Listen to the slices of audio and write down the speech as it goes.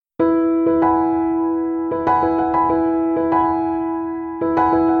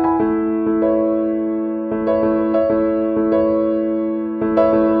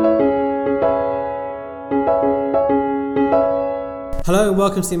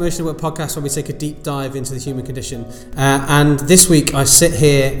welcome to the Emotional Work Podcast, where we take a deep dive into the human condition. And this week I sit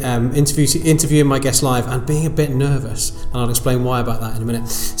here interviewing my guest live and being a bit nervous, and I'll explain why about that in a minute.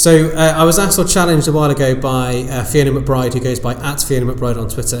 So I was asked or challenged a while ago by Fiona McBride, who goes by @Fiona McBride on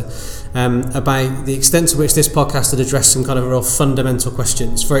Twitter, about the extent to which this podcast had addressed some kind of real fundamental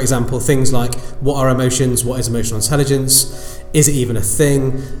questions. For example, things like, what are emotions? What is emotional intelligence? Is it even a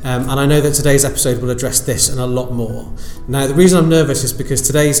thing? And I know that today's episode will address this and a lot more. Now, the reason I'm nervous is because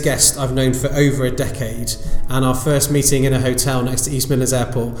today's guest I've known for over a decade, and our first meeting in a hotel next to East Midlands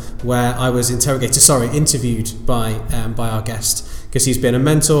Airport, where I was interviewed by our guest, because he's been a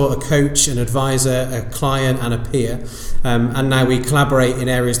mentor, a coach, an advisor, a client and a peer, and now we collaborate in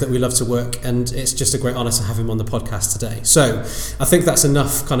areas that we love to work, and it's just a great honour to have him on the podcast today. So I think that's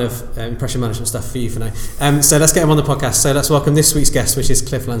enough kind of impression management stuff for you for now. So let's get him on the podcast. So let's welcome this week's guest, which is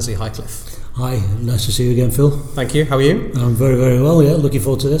Cliff Lansley. Hi, Cliff. Hi, nice to see you again, Phil. Thank you. How are you? I'm very, very well, yeah. Looking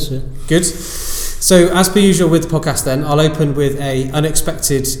forward to this, yeah. Good. So as per usual with the podcast then, I'll open with a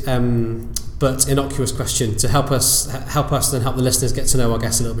unexpected but innocuous question to help us and help the listeners get to know our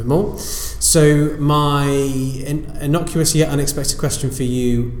guests a little bit more. So my innocuous yet unexpected question for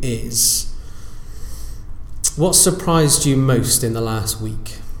you is, what surprised you most in the last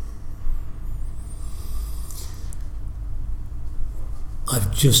week?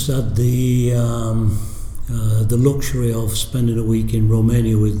 I've just had the luxury of spending a week in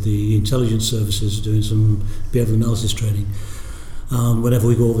Romania with the intelligence services doing some behavioural analysis training. Whenever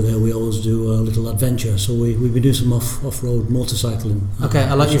we go over there, we always do a little adventure. So we've been doing some off-road motorcycling. Okay,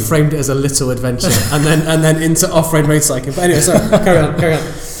 I like you framed it as a little adventure and then into off-road motorcycling. But anyway, sorry, carry on.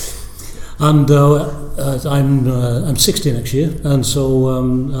 And I'm 60 next year, and so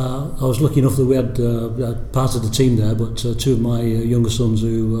I was lucky enough that we had part of the team there, but two of my younger sons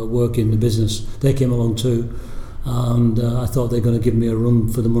who work in the business, they came along too, and I thought they were going to give me a run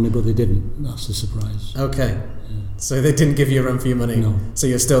for the money, but they didn't. That's the surprise. Okay. Yeah. So they didn't give you a run for your money? No. So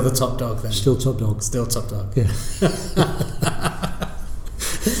you're still the top dog then? Still top dog. Still top dog. Yeah.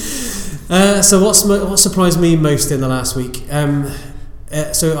 So what surprised me most in the last week?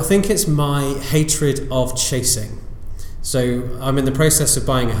 So I think it's my hatred of chasing. So I'm in the process of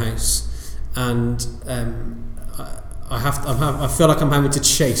buying a house, and I feel like I'm having to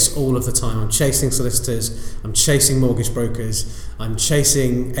chase all of the time. I'm chasing solicitors, I'm chasing mortgage brokers, I'm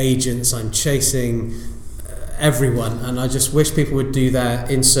chasing agents, I'm chasing everyone, and I just wish people would do their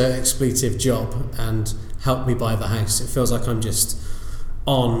insert expletive job and help me buy the house. It feels like I'm just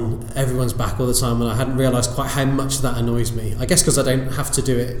on everyone's back all the time, and I hadn't realised quite how much that annoys me. I guess because I don't have to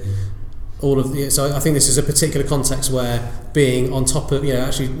do it all of the. So I think this is a particular context where being on top of,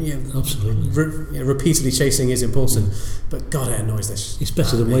 absolutely, repeatedly chasing is important. But God, it annoys this. It's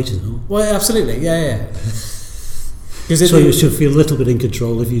better than waiting, though. Well, absolutely, yeah. So you should feel a little bit in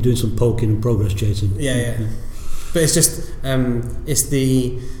control if you're doing some poking and progress chasing. Yeah. But it's just it's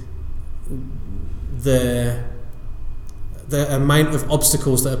the amount of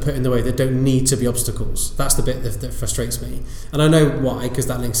obstacles that are put in the way that don't need to be obstacles. That's the bit that frustrates me, and I know why, because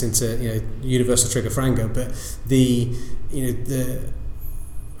that links into universal trigger for anger. But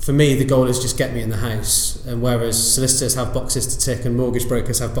for me, the goal is just get me in the house, and whereas solicitors have boxes to tick and mortgage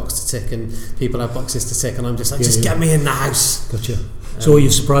brokers have boxes to tick and people have boxes to tick, and I'm just like, get me in the house. Gotcha. So are you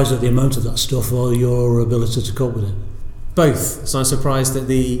surprised at the amount of that stuff or your ability to cope with it? Both. So I'm surprised at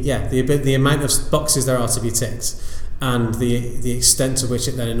the amount of boxes there are to be ticked, and the extent to which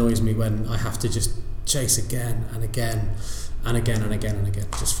it then annoys me when I have to just chase again and again and again and again and again.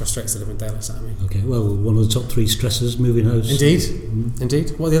 It just frustrates the living daylights out of me. Okay, well, one of the top 3 stresses, moving house. Indeed.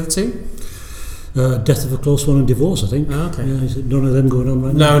 What are the other 2? Death of a close one and divorce, I think. Oh, okay. Yeah, is it none of them going on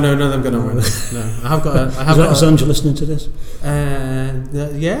right now? No, none of them going on right now. No, I have got. Is Sandra listening to this?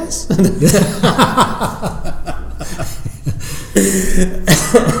 Yes.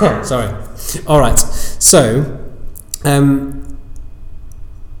 Sorry. All right. So, I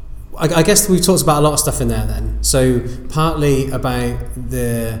guess we talked about a lot of stuff in there then. So partly about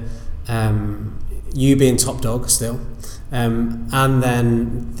the you being top dog still, and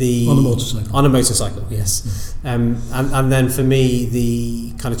then on a motorcycle, yes, and then for me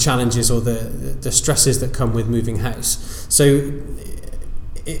the kind of challenges or the stresses that come with moving house. So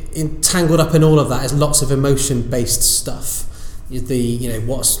entangled up in all of that is lots of emotion based stuff.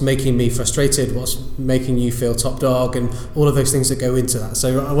 What's making me frustrated, what's making you feel top dog, and all of those things that go into that.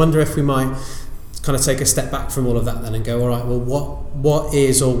 So I wonder if we might kind of take a step back from all of that then and go, all right, well, what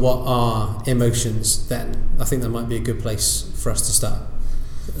is or what are emotions then? I think that might be a good place for us to start.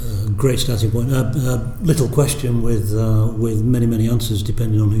 Great starting point. Little question with many answers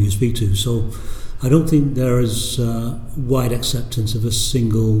depending on who you speak to. So I don't think there is wide acceptance of a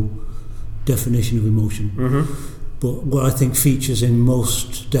single definition of emotion. But what I think features in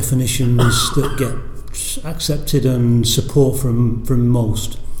most definitions that get accepted and support from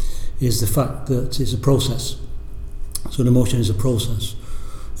most is the fact that it's a process. So an emotion is a process.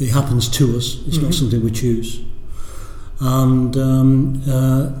 It happens to us. It's not something we choose. And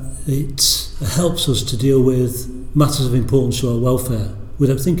it helps us to deal with matters of importance to our welfare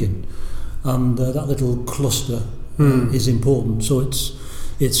without thinking. And that little cluster is important. So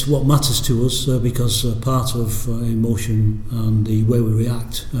it's what matters to us because part of emotion and the way we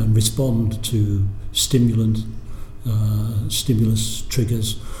react and respond to stimulus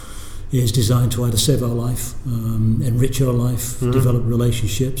triggers is designed to either save our life, enrich our life, develop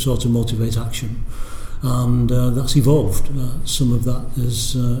relationships, or to motivate action. And that's evolved. Some of that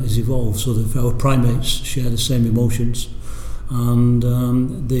is evolved, so that our primates share the same emotions.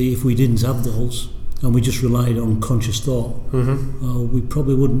 And if we didn't have those, and we just relied on conscious thought, we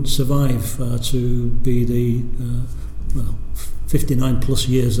probably wouldn't survive to be the 59 plus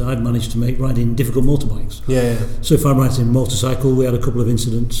years that I'd managed to make riding difficult motorbikes. So if I'm riding a motorcycle, we had a couple of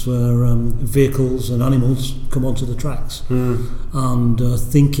incidents where vehicles and animals come onto the tracks. And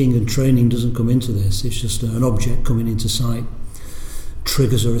thinking and training doesn't come into this. It's just an object coming into sight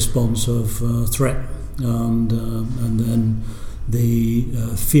triggers a response of threat, and then the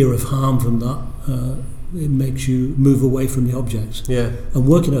fear of harm from that it makes you move away from the object. And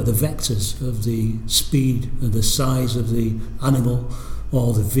working out the vectors of the speed and the size of the animal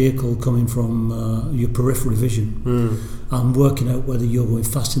or the vehicle coming from your peripheral vision, and working out whether you're going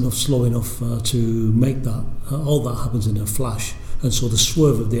fast enough, slow enough to make that. All that happens in a flash. And so the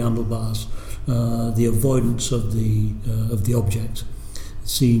swerve of the handlebars, the avoidance of the object,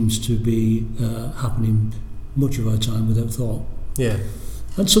 seems to be happening much of our time without thought.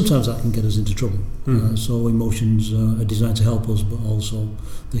 And sometimes that can get us into trouble. So emotions are designed to help us, but also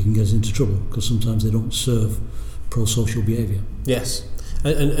they can get us into trouble because sometimes they don't serve pro-social behaviour. Yes.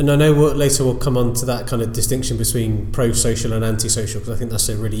 And I know later we'll come on to that kind of distinction between pro-social and anti-social, because I think that's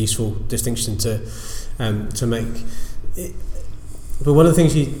a really useful distinction to make. But one of the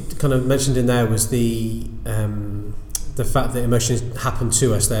things you kind of mentioned in there was the fact that emotions happen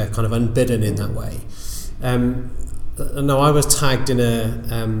to us; they're kind of unbidden in that way. No, I was tagged in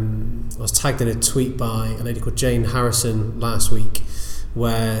a tweet by a lady called Jane Harrison last week,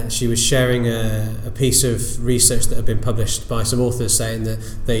 where she was sharing a piece of research that had been published by some authors saying that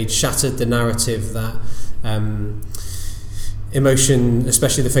they'd shattered the narrative that emotion,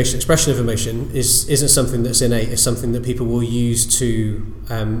 especially the facial expression of emotion, isn't something that's innate. It's something that people will use to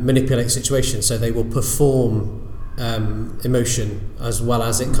manipulate situations. So they will perform emotion as well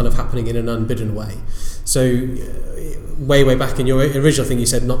as it kind of happening in an unbidden way. So way back in your original thing, you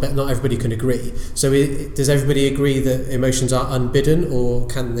said not everybody can agree. So does everybody agree that emotions are unbidden, or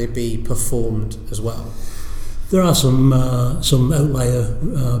can they be performed as well? There are some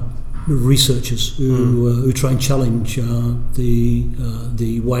outlier researchers who try and challenge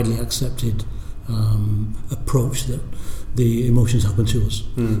the widely accepted approach that the emotions happen to us.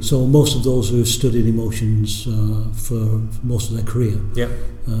 So most of those who have studied emotions for most of their career,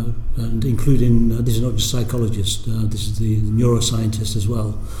 and including, this is not just psychologists, this is the neuroscientists as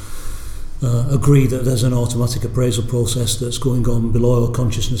well, agree that there's an automatic appraisal process that's going on below our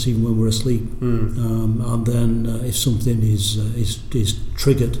consciousness even when we're asleep. And then if something is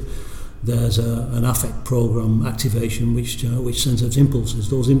triggered, there's an affect program activation which sends out impulses.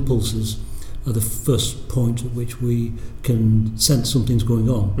 Those impulses are the first point at which we can sense something's going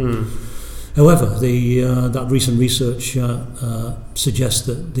on. However, that recent research suggests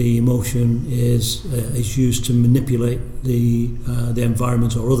that the emotion is used to manipulate the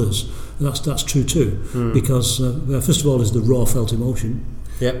environment or others. That's true too, because first of all is the raw felt emotion,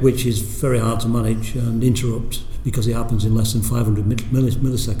 which is very hard to manage and interrupt because it happens in less than 500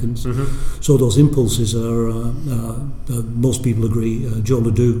 milliseconds. So those impulses are, most people agree, Joe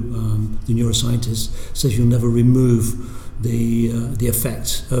Ledoux, the neuroscientist, says you'll never remove the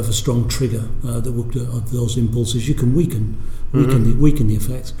effect of a strong trigger of those impulses. You can weaken the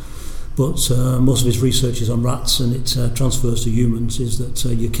effect. But most of his research is on rats, and it transfers to humans, is that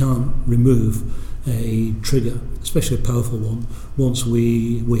you can't remove a trigger, especially a powerful one, once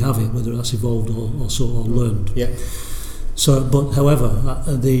we have it, whether that's evolved or learned. So, but however,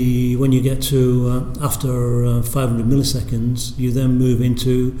 when you get to after 500 milliseconds, you then move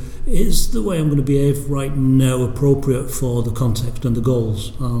into, is the way I'm going to behave right now appropriate for the context and the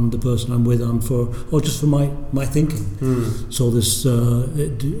goals and the person I'm with, and or just for my thinking. So there's,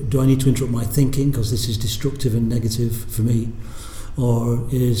 do I need to interrupt my thinking because this is destructive and negative for me? or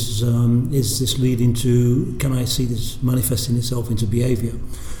is this leading to, can I see this manifesting itself into behaviour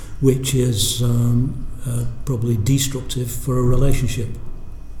which is probably destructive for a relationship?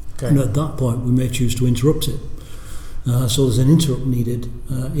 Okay. And at that point we may choose to interrupt it. So there's an interrupt needed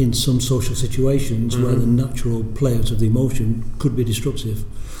in some social situations where the natural play out of the emotion could be destructive.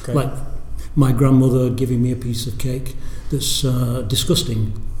 Okay. Like my grandmother giving me a piece of cake that's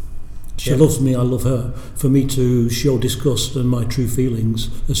disgusting. She loves me, I love her. For me to show disgust and my true feelings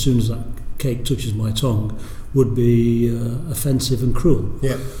as soon as that cake touches my tongue would be offensive and cruel.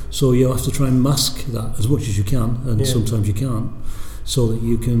 Yeah. So you have to try and mask that as much as you can, and sometimes you can't, so that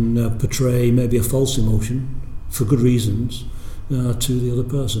you can portray maybe a false emotion for good reasons to the other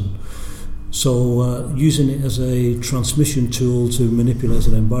person. So using it as a transmission tool to manipulate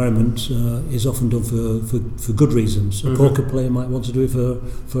an environment is often done for good reasons. A poker player might want to do it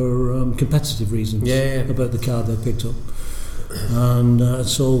for competitive reasons about the card they picked up. And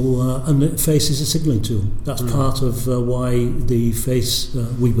and the face is a signalling tool. That's part of why the face,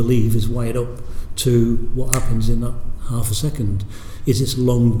 we believe, is wired up to what happens in that half a second. Is its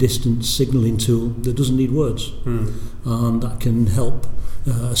long distance signalling tool that doesn't need words, and that can help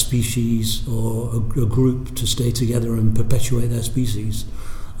a species or a group to stay together and perpetuate their species,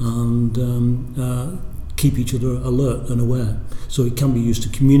 and keep each other alert and aware. So it can be used to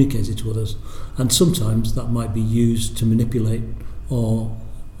communicate it to others, and sometimes that might be used to manipulate or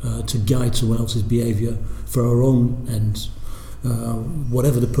to guide someone else's behaviour for our own ends.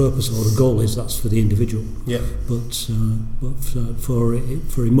 Whatever the purpose or the goal is, that's for the individual. Yeah. But for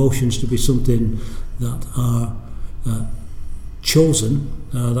emotions to be something that are chosen,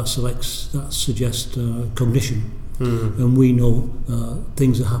 that suggests cognition, and we know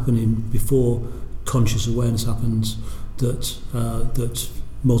things are happening before conscious awareness happens that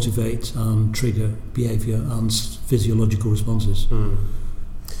motivate and trigger behaviour and physiological responses.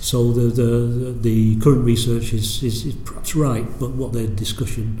 So the current research is perhaps right, but what their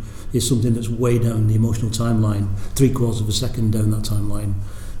discussion is something that's way down the emotional timeline, 3/4 of a second down that timeline.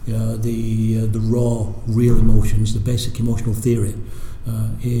 The raw, real emotions, the basic emotional theory,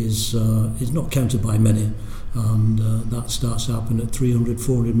 is not counted by many, and that starts to happen at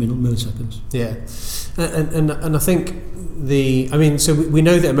 300-400 milliseconds. Yeah, and I think so we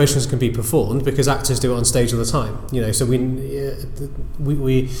know that emotions can be performed because actors do it on stage all the time. So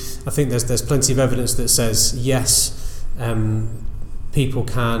we I think there's plenty of evidence that says yes, people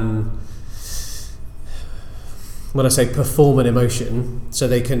can. When I say perform an emotion, so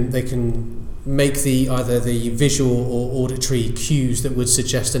they can make either the visual or auditory cues that would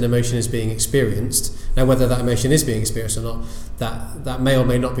suggest an emotion is being experienced. Now, whether that emotion is being experienced or not, that may or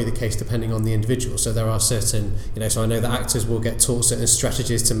may not be the case depending on the individual. So there are certain, so I know that actors will get taught certain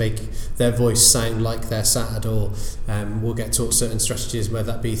strategies to make their voice sound like they're sad, or will get taught certain strategies,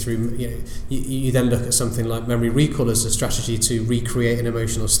 whether that be through, you then look at something like memory recall as a strategy to recreate an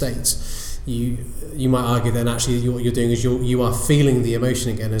emotional state. You might argue then actually what you're doing is you are feeling the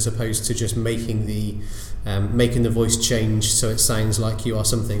emotion again, as opposed to just making the voice change so it sounds like you are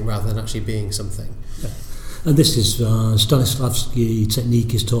something rather than actually being something. Yeah. And this is Stanislavski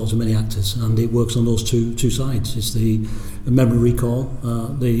technique is taught to many actors, and it works on those two sides. It's the memory recall.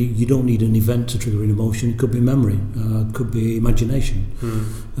 You don't need an event to trigger an emotion. It could be memory, it could be imagination,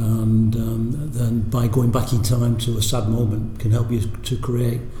 and then by going back in time to a sad moment can help you to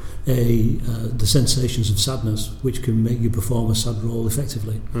create the sensations of sadness, which can make you perform a sad role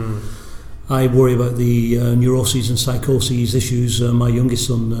effectively. I worry about the neuroses and psychoses issues. My youngest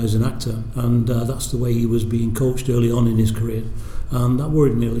son is an actor, and that's the way he was being coached early on in his career, and that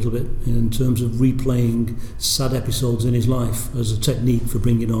worried me a little bit in terms of replaying sad episodes in his life as a technique for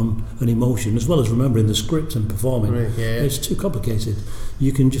bringing on an emotion, as well as remembering the script and performing. Right, yeah. It's too complicated.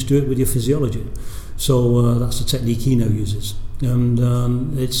 You can just do it with your physiology. So that's the technique he now uses. And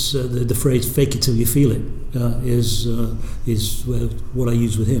it's the phrase "fake it till you feel it" is what I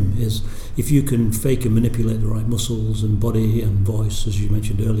use with him. Is if you can fake and manipulate the right muscles and body and voice, as you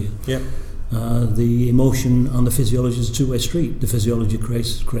mentioned earlier. Yep. The emotion and the physiology is a two-way street. The physiology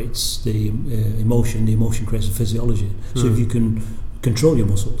creates the emotion. The emotion creates the physiology. So if you can control your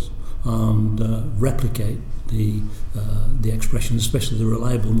muscles and replicate the expressions, especially the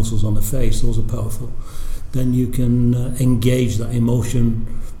reliable muscles on the face, those are powerful. Then you can engage that emotion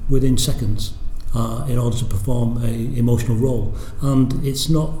within seconds in order to perform an emotional role. And it's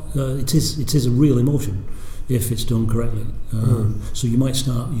not. It is a real emotion if it's done correctly. So you might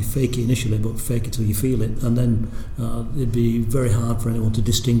you fake it initially, but fake it till you feel it, and then it'd be very hard for anyone to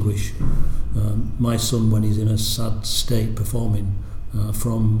distinguish my son when he's in a sad state performing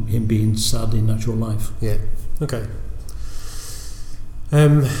from him being sad in natural life. Yeah. Okay.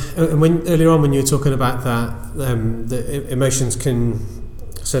 And when earlier on when you were talking about that, the emotions can.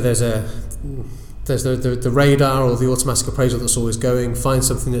 So there's the radar or the automatic appraisal that's always going. Find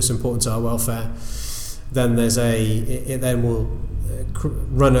something that's important to our welfare. Then it then will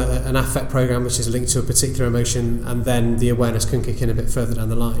run an affect program which is linked to a particular emotion, and then the awareness can kick in a bit further down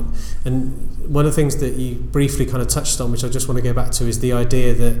the line. And one of the things that you briefly kind of touched on, which I just want to go back to, is the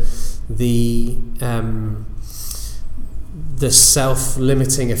idea that the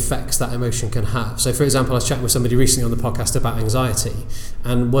self-limiting effects that emotion can have. So, for example, I was chatting with somebody recently on the podcast about anxiety,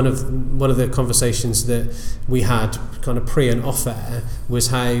 and one of the conversations that we had kind of pre and off air was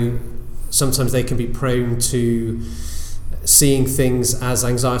how sometimes they can be prone to seeing things as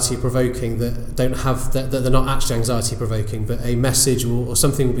anxiety provoking that they're not actually anxiety provoking, but a message or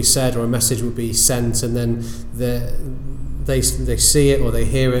something will be said or a message will be sent, and then they see it or they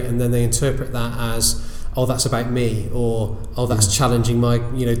hear it, and then they interpret that as, oh, that's about me, or oh, that's challenging my,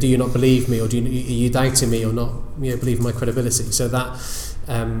 do you not believe me, or are you doubting me, or not, believe my credibility. So that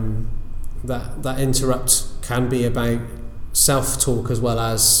interrupt can be about self-talk as well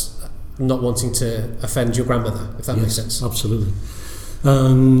as not wanting to offend your grandmother, if that makes sense. Absolutely.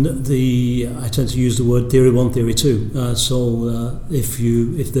 And I tend to use the word theory 1, theory 2. So if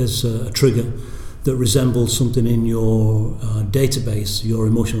there's a trigger that resembles something in your database, your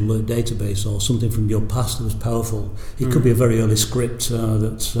emotional alert database, or something from your past that was powerful, it could be a very early script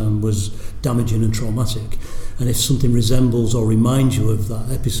that was damaging and traumatic. And if something resembles or reminds you of that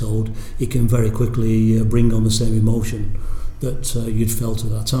episode, it can very quickly bring on the same emotion that you'd felt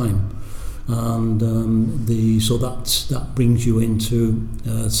at that time. And so that brings you into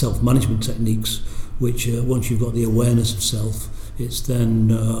self-management techniques, which once you've got the awareness of self, it's then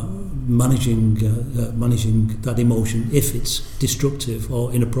managing that emotion if it's destructive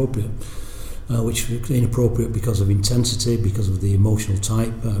or inappropriate, which is inappropriate because of intensity, because of the emotional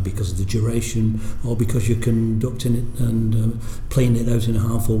type, because of the duration, or because you're conducting it and playing it out in a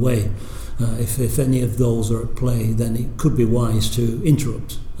harmful way. If any of those are at play, then it could be wise to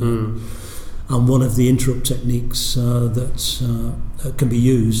interrupt. And one of the interrupt techniques that can be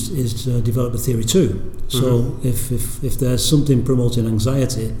used is to develop the theory 2. So if there's something promoting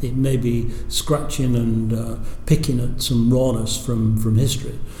anxiety, it may be scratching and picking at some rawness from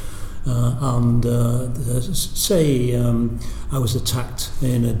history. Say I was attacked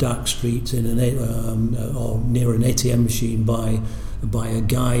in a dark street or near an ATM machine by a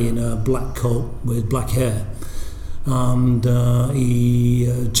guy in a black coat with black hair, and he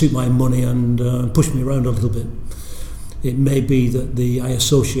took my money and pushed me around a little bit. It may be that I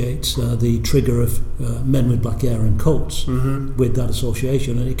associate the trigger of men with black hair and coats with that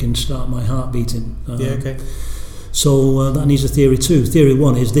association, and it can start my heart beating. So that needs a theory 2. Theory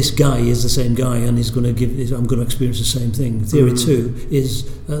 1 is this guy is the same guy, and I'm going to experience the same thing. Theory 2 is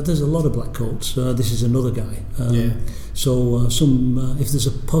there's a lot of black coats. This is another guy. So if there's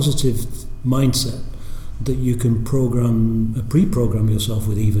a positive mindset that you can pre-program yourself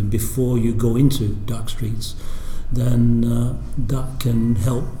with even before you go into dark streets, then that can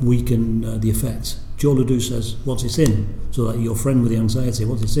help weaken the effect. Joe Ledoux says, once it's in, so that your friend with the anxiety,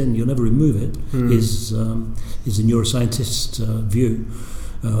 once it's in, you'll never remove it, is the neuroscientist's view,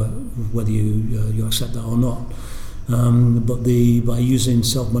 whether you accept that or not. But by using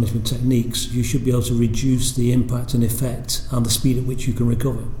self-management techniques, you should be able to reduce the impact and effect and the speed at which you can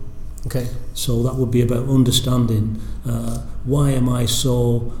recover. Okay. So that would be about understanding why am I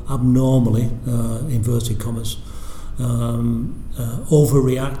so abnormally, inverted commas,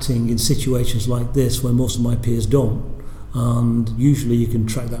 overreacting in situations like this when most of my peers don't. And usually you can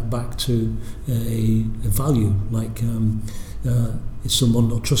track that back to a value, like is someone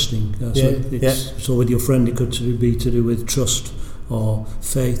not trusting? So with your friend it could be to do with trust or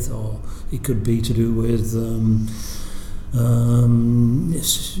faith, or it could be to do with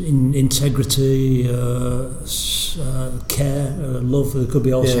integrity, care, love. There could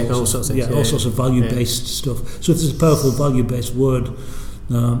be all sorts of value-based stuff. So if there's a powerful value-based word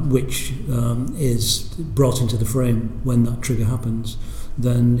which is brought into the frame when that trigger happens,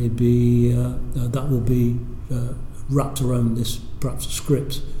 then it'd be that will be wrapped around this perhaps a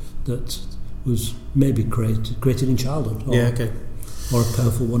script that was maybe created in childhood, or a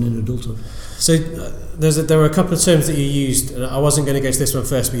powerful one in adulthood. So there were a couple of terms that you used, and I wasn't going to go to this one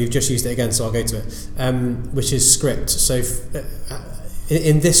first, but you've just used it again, so I'll go to it, which is script. So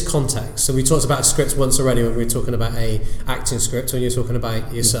in this context, so we talked about script once already when we were talking about a acting script, when you were talking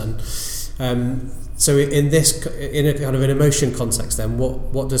about your son. So in a kind of an emotion context then,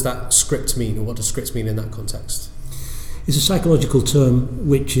 what does that script mean, or what does script mean in that context? It's a psychological term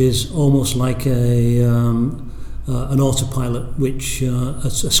which is almost like a an autopilot, which a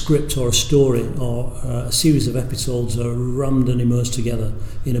script or a story or a series of episodes are rammed and immersed together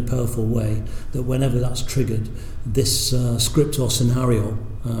in a powerful way, that whenever that's triggered, this script or scenario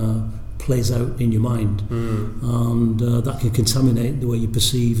plays out in your mind, and that can contaminate the way you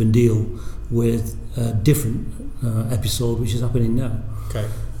perceive and deal with a different episode which is happening now. Okay.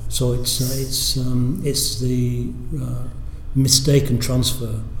 So it's the mistaken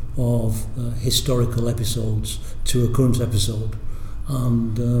transfer of historical episodes to a current episode,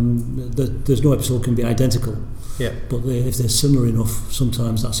 and there's no episode can be identical. Yeah. But if they're similar enough,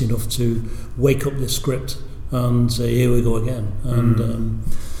 sometimes that's enough to wake up the script and say, here we go again, and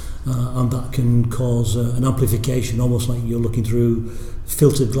that can cause an amplification, almost like you're looking through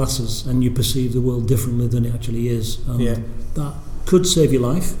filtered glasses and you perceive the world differently than it actually is. And that could save your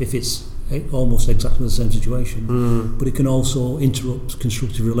life if it's almost exactly the same situation, but it can also interrupt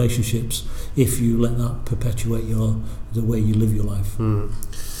constructive relationships if you let that perpetuate the way you live your life.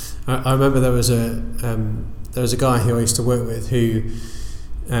 I remember there was a guy who I used to work with who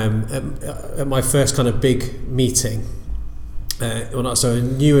at my first kind of big meeting, so a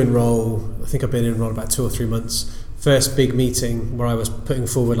new enroll, I think I've been enrolled about 2 or 3 months, first big meeting where I was putting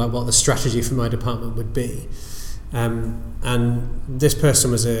forward like what the strategy for my department would be, and this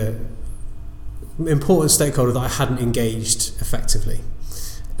person was a important stakeholder that I hadn't engaged effectively,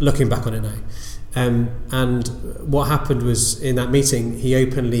 looking back on it now. And what happened was, in that meeting, he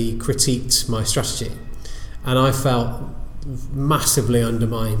openly critiqued my strategy, and I felt massively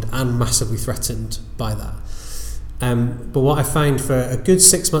undermined and massively threatened by that. But what I found for a good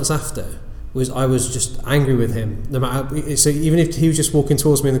 6 months after was I was just angry with him. No matter, so even if he was just walking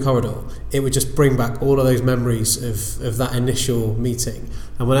towards me in the corridor, it would just bring back all of those memories of that initial meeting.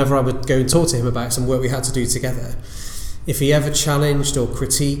 And whenever I would go and talk to him about some work we had to do together, if he ever challenged or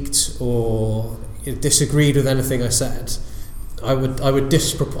critiqued or disagreed with anything I said, I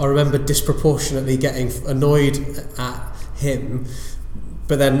remember disproportionately getting annoyed at him.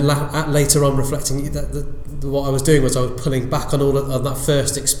 But then later on, reflecting that what I was doing was I was pulling back on all of that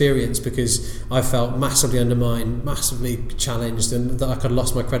first experience, because I felt massively undermined, massively challenged, and that I could have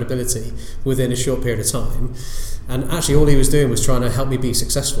lost my credibility within a short period of time. And actually all he was doing was trying to help me be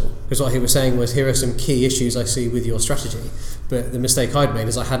successful, because what he was saying was, here are some key issues I see with your strategy. But the mistake I'd made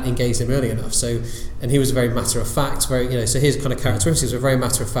is I hadn't engaged him early enough. So, and he was very matter of fact, so his kind of characteristics were very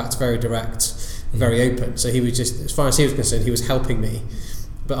matter of fact, very direct, very open. So he was just, as far as he was concerned, he was helping me.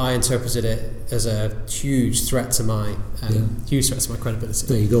 But I interpreted it as a huge threat to my credibility.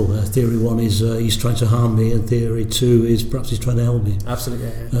 There you go. Theory 1 is he's trying to harm me, and theory 2 is perhaps he's trying to help me. Absolutely,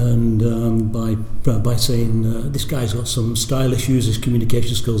 yeah. And by saying this guy's got some style issues, his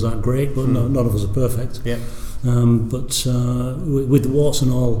communication skills aren't great, but none of us are perfect. Yeah. But with the warts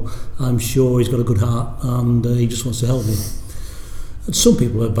and all, I'm sure he's got a good heart, and he just wants to help me. And some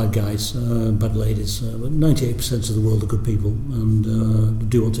people are bad guys, bad ladies, but 98% of the world are good people and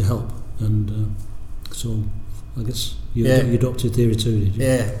do want to help. And so I guess you adopted theory 2, did you?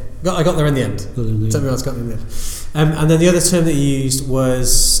 Yeah, I got there in the end. Everyone else got there in the end. And then the other term that you used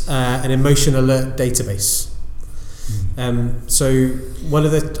was an emotion alert database. So one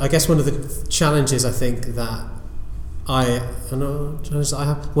of the challenges I think that I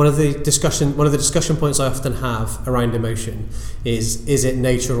have, one of the discussion points I often have around emotion is it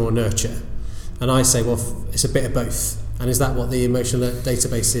nature or nurture? And I say, well, it's a bit of both. And is that what the emotional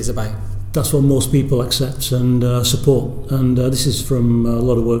database is about? That's what most people accept and support. And this is from a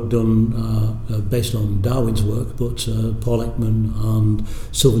lot of work done based on Darwin's work, but Paul Ekman and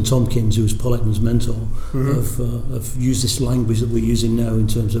Sylvan Tompkins, who was Paul Ekman's mentor, have used this language that we're using now in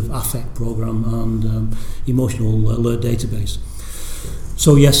terms of affect program and emotional alert database.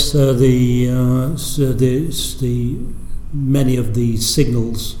 So yes, many of the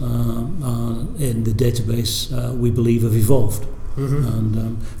signals in the database we believe have evolved.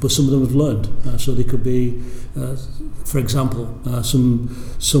 And but some of them have learned, so they could be, for example,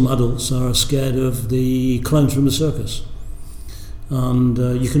 some adults are scared of the clowns from the circus, and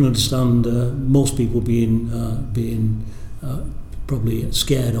you can understand most people being probably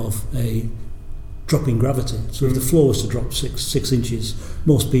scared of a drop in gravity. So if the floor was to drop 6 inches,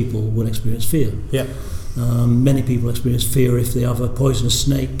 most people would experience fear. Yeah. Many people experience fear if they have a poisonous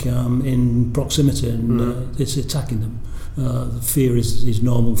snake in proximity and it's attacking them. Fear is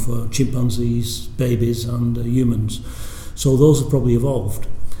normal for chimpanzees, babies and humans. So those have probably evolved.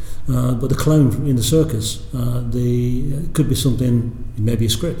 But the clown in the circus, could be something, maybe a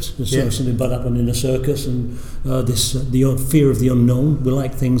script. There's something bad happened in a circus, and the fear of the unknown. We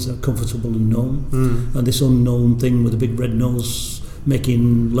like things that are comfortable and known. And this unknown thing with a big red nose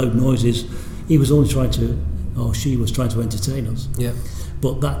making loud noises, he was only trying to or she was trying to entertain us. Yeah.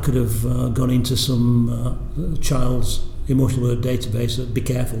 But that could have gone into some child's emotional alert database that, be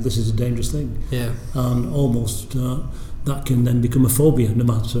careful, this is a dangerous thing. Yeah. And almost that can then become a phobia, no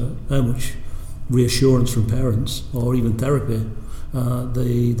matter how much reassurance from parents or even therapy.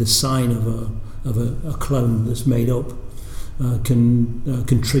 The sign of a clown that's made up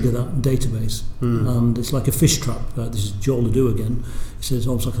can trigger that database. And it's like a fish trap. This is Joel Ledoux again. He says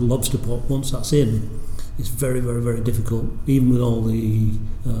almost like a lobster pot. Once that's in, it's very, very, very difficult, even with all the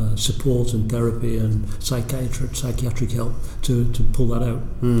support and therapy and psychiatric help to pull that out.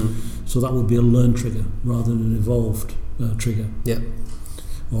 So that would be a learned trigger rather than an evolved trigger. Yeah.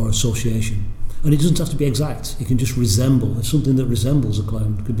 Or association. And it doesn't have to be exact. It can just resemble. It's something that resembles a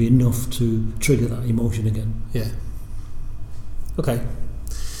clown could be enough to trigger that emotion again. Yeah. Okay.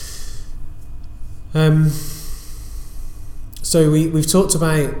 So we've talked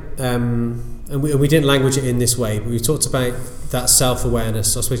about, and we didn't language it in this way, but we talked about that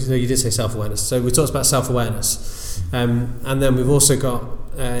self-awareness. I suppose you did say self-awareness. So we talked about self-awareness, and then we've also got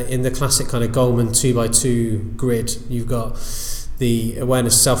in the classic kind of Goleman 2x2 grid, you've got the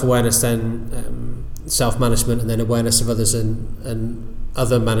awareness, self-awareness, then self-management, and then awareness of others and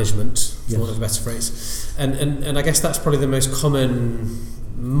other management, for want of a better phrase. And I guess that's probably the most common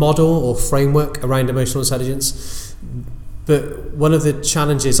model or framework around emotional intelligence. But one of the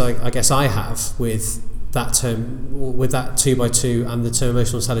challenges I guess I have with that term, with that 2x2 and the term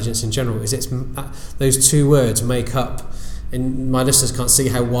emotional intelligence in general, is those two words make up, and my listeners can't see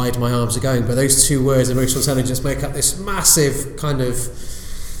how wide my arms are going, but those two words, emotional intelligence, make up this massive kind of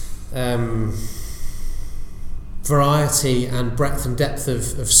variety and breadth and depth of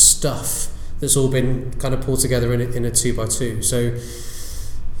stuff that's all been kind of pulled together in a 2x2. So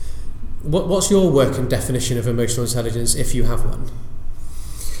what's your working definition of emotional intelligence, if you have one?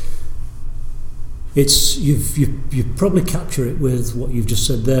 It's you probably capture it with what you've just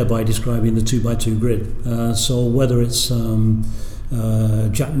said there by describing the 2x2 grid. So whether it's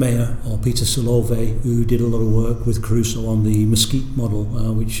Jack Mayer or Peter Salovey, who did a lot of work with Caruso on the Mesquite model,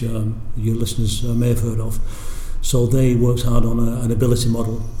 which your listeners may have heard of. So they worked hard on an ability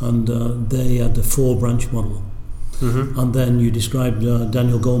model, and they had the 4-branch model. And then you described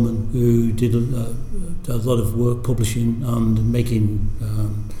Daniel Goleman, who did a lot of work publishing and making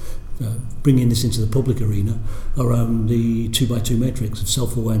bringing this into the public arena around the 2x2 matrix of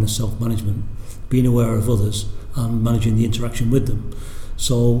self-awareness, self-management, being aware of others and managing the interaction with them.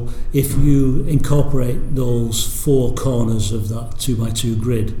 So if you incorporate those 4 corners of that 2x2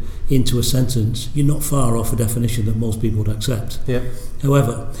 grid into a sentence, you're not far off a definition that most people would accept. Yeah.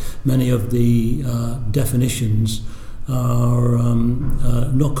 However, many of the definitions are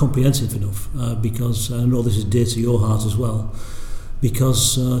not comprehensive enough because I know this is dear to your heart as well.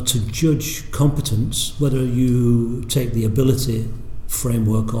 Because to judge competence, whether you take the ability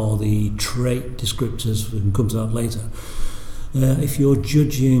framework or the trait descriptors, we can come to that later, if you're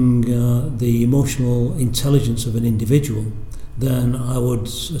judging the emotional intelligence of an individual, then I would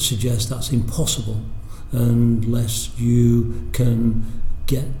suggest that's impossible unless you can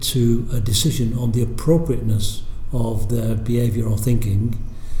get to a decision on the appropriateness of their behaviour or thinking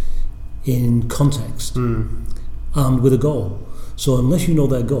in context and with a goal. So unless you know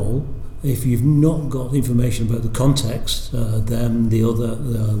their goal, if you've not got information about the context, them, the other,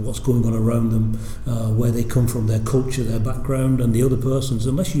 what's going on around them, where they come from, their culture, their background, and the other persons,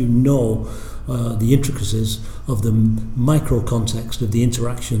 unless you know the intricacies of the micro context of the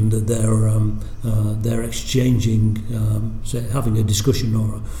interaction that they're exchanging, say, having a discussion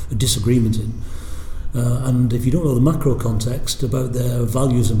or a disagreement in, and if you don't know the macro context about their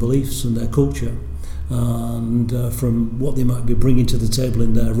values and beliefs and their culture, and from what they might be bringing to the table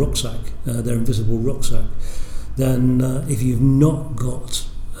in their rucksack, their invisible rucksack, then if you've not got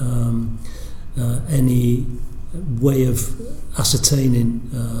any way of ascertaining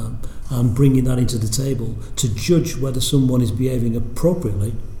and bringing that into the table to judge whether someone is behaving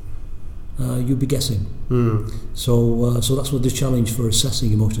appropriately, you'll be guessing. So that's what the challenge for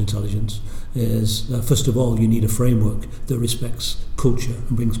assessing emotional intelligence is. First of all, you need a framework that respects culture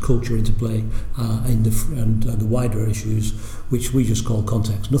and brings culture into play and the wider issues, which we just call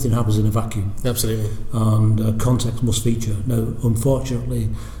context. Nothing happens in a vacuum. Absolutely. And context must feature. Now, unfortunately,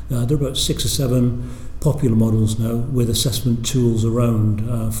 there are about 6 or 7 popular models now with assessment tools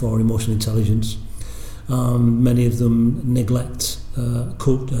around for emotional intelligence. Many of them neglect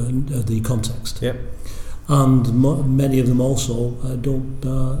the context. Yep. And many of them also don't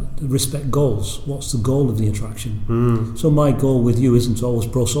respect goals. What's the goal of the interaction? So my goal with you isn't always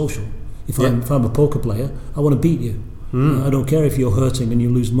pro-social. If I'm a poker player, I want to beat you. I don't care if you're hurting and you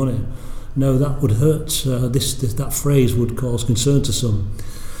lose money. Now that would hurt, that phrase would cause concern to some.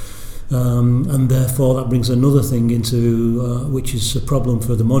 And therefore that brings another thing into, which is a problem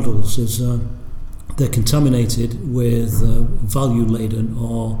for the models, is they're contaminated with value-laden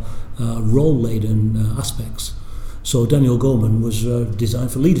or role-laden aspects. So Daniel Goleman was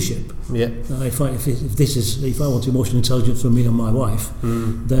designed for leadership. Yeah. If I want emotional intelligence for me and my wife,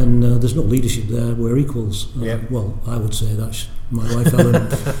 then there's no leadership there. We're equals. Well, I would say that. My wife Ellen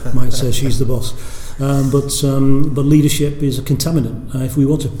might say she's the boss. But leadership is a contaminant. If we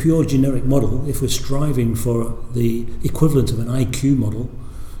want a pure generic model, if we're striving for the equivalent of an IQ model,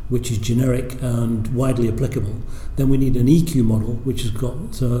 which is generic and widely applicable, then we need an EQ model which has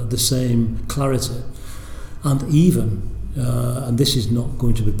got the same clarity. And even, and this is not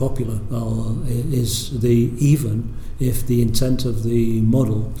going to be popular, even if the intent of the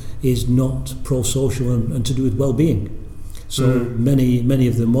model is not pro-social and to do with well-being. So many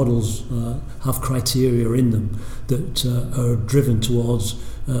of the models have criteria in them that are driven towards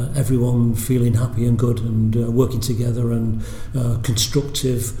everyone feeling happy and good and working together and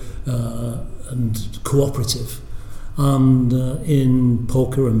constructive and cooperative. And in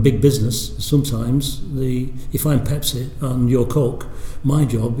poker and big business, sometimes if I'm Pepsi and you're Coke, my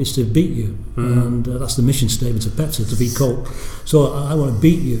job is to beat you, and that's the mission statement of Pepsi, to beat Coke. So I want to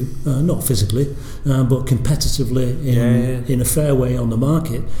beat you, not physically, but competitively in a fair way on the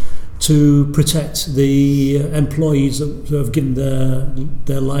market, to protect the employees that have given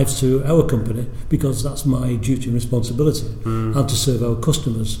their lives to our company, because that's my duty and responsibility, and to serve our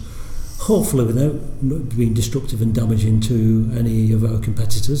customers. Hopefully without being destructive and damaging to any of our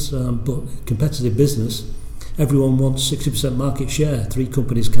competitors, but competitive business, everyone wants 60% market share. 3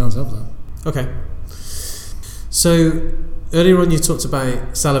 companies can't have that. Okay. So earlier on you talked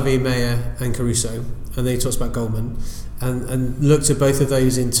about Salovey, Mayer and Caruso, and then you talked about Goleman, and looked at both of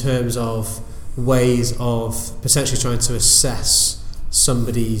those in terms of ways of potentially trying to assess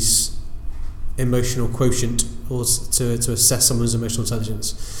somebody's emotional quotient, or to assess someone's emotional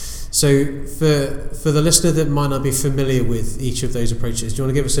intelligence. So for the listener that might not be familiar with each of those approaches, do you want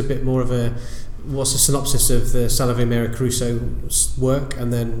to give us a bit more of what's a synopsis of the Salovey, Mayer, Caruso work?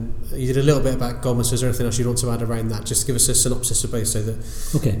 And then you did a little bit about Goleman, so is there anything else you'd want to add around that? Just give us a synopsis of both, so that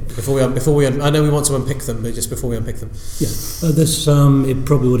before we I know we want to unpick them, but just before we unpick them. It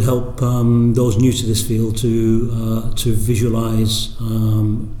probably would help those new to this field to visualise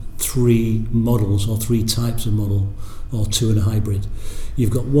 3 models or 3 types of model, or 2 in a hybrid. You've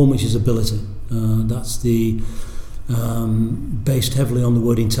got one which is ability. That's the based heavily on the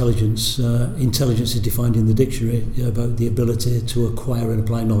word intelligence. Intelligence is defined in the dictionary about the ability to acquire and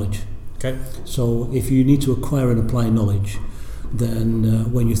apply knowledge. Okay. So if you need to acquire and apply knowledge,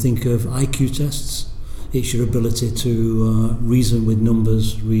 then when you think of IQ tests, it's your ability to reason with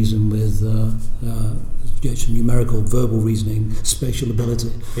numbers, reason with numerical, verbal reasoning, spatial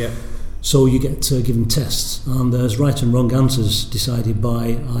ability. Yeah. So you get given tests, and there's right and wrong answers decided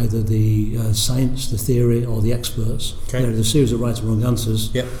by either the science, the theory, or the experts. Okay. There is a series of right and wrong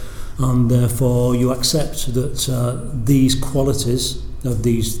answers, yep. And therefore you accept that these qualities of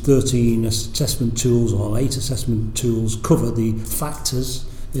these 13 assessment tools or 8 assessment tools cover the factors,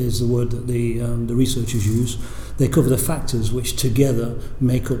 is the word that the researchers use. They cover the factors which together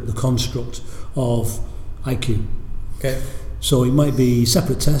make up the construct of IQ. Okay. So it might be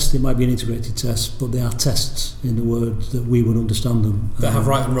separate tests, it might be an integrated test, but they are tests in the word that we would understand them. That have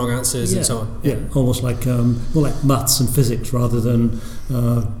right and wrong answers and so on. Yeah, almost like more like maths and physics rather than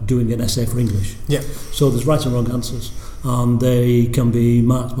doing an essay for English. Yeah. So there's right and wrong answers, and they can be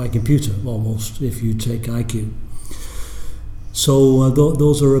marked by a computer almost if you take IQ. So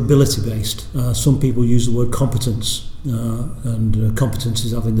those are ability based. Some people use the word competence. And competence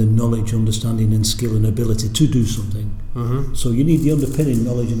is having the knowledge, understanding and skill and ability to do something. Mm-hmm. So you need the underpinning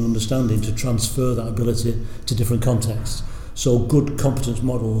knowledge and understanding to transfer that ability to different contexts. So good competence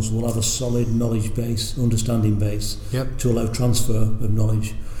models will have a solid knowledge base, understanding base, yep. to allow transfer of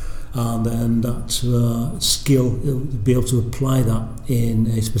knowledge, and then that skill, be able to apply that in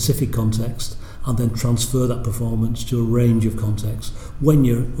a specific context and then transfer that performance to a range of contexts when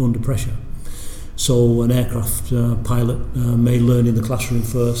you're under pressure. So an aircraft pilot may learn in the classroom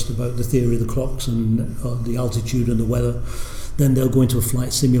first about the theory of the clocks and the altitude and the weather. Then they'll go into a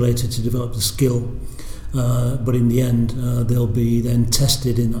flight simulator to develop the skill. But in the end, they'll be then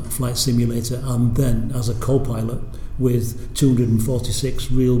tested in that flight simulator and then as a co-pilot with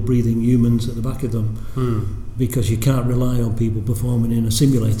 246 real breathing humans at the back of them. Because you can't rely on people performing in a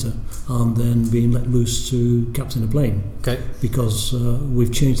simulator and then being let loose to captain a plane. Okay. Because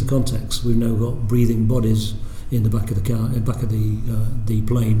we've changed the context. We've now got breathing bodies in the back of the car, in the back of the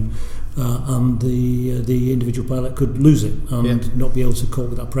plane, and the individual pilot could lose it and not be able to cope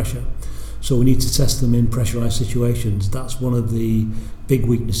with that pressure. So we need to test them in pressurised situations. That's one of the big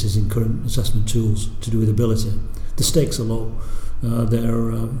weaknesses in current assessment tools to do with ability. The stakes are low.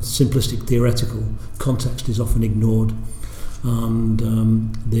 They're simplistic, theoretical. Context is often ignored, and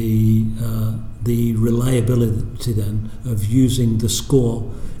the reliability then of using the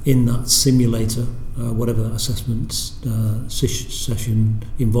score in that simulator, whatever that assessment session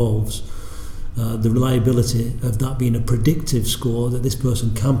involves, the reliability of that being a predictive score that this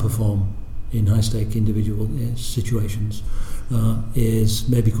person can perform in high-stake individual situations is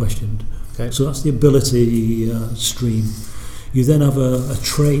maybe questioned. Okay. So that's the ability stream. You then have a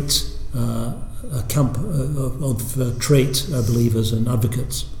trait, a camp of trait believers and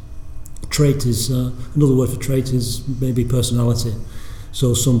advocates. Trait is another word for trait is maybe personality.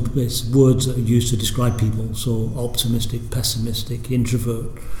 So it's words that are used to describe people. So optimistic, pessimistic,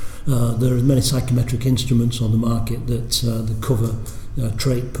 introvert. There are many psychometric instruments on the market that cover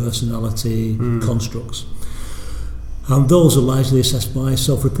trait personality constructs, and those are largely assessed by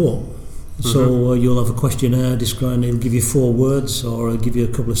self-report. So you'll have a questionnaire describing. It'll give you 4 words, or it'll give you a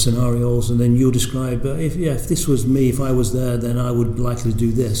couple of scenarios, and then you'll describe if this was me, if I was there, then I would likely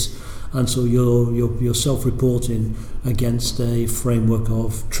do this. And so you're self-reporting against a framework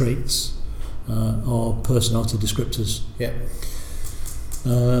of traits or personality descriptors. Yeah.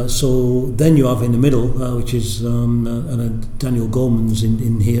 So then you have in the middle, which is Daniel Goleman's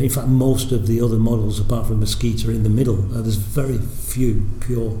in here. In fact, most of the other models, apart from Mosquito, are in the middle. There's very few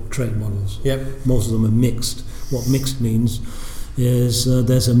pure trait models. Yep. Most of them are mixed. What mixed means is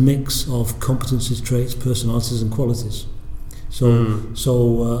there's a mix of competencies, traits, personalities, and qualities. So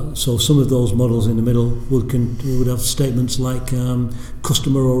some of those models in the middle would have statements like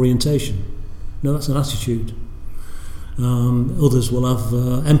customer orientation. Now that's an attitude. Others will have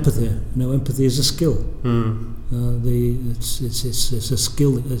empathy. Now, empathy is a skill. It's a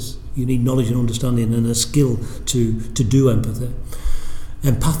skill that you need knowledge and understanding, and a skill to do empathy.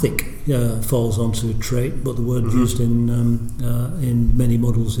 Empathic falls onto a trait, but the word used in many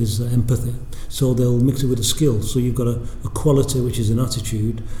models is empathy. So they'll mix it with a skill. So you've got a quality, which is an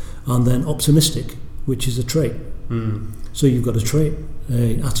attitude, and then optimistic, which is a trait. So you've got a trait,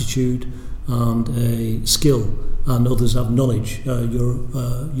 an attitude, and a skill, and others have knowledge.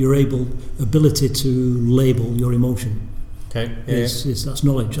 Your ability to label your emotion. Okay. That's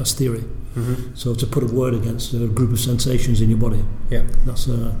knowledge. That's theory. So to put a word against a group of sensations in your body, that's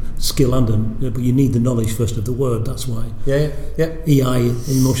a skill, but you need the knowledge first of the word. That's why. EI,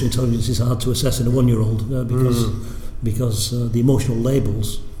 emotional intelligence, is hard to assess in a 1-year-old because the emotional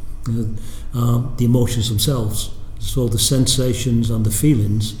labels are the emotions themselves. So the sensations and the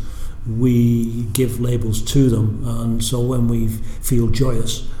feelings, we give labels to them, and so when we feel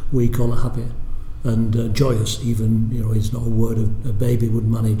joyous, we call it happy. And joyous, even, is not a word a baby would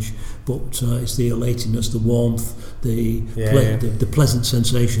manage, but it's the elatiness, the warmth, the pleasant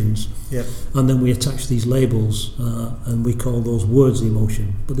sensations. Yep. And then we attach these labels, and we call those words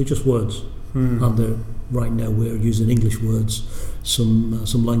emotion, but they're just words. And right now we're using English words. Some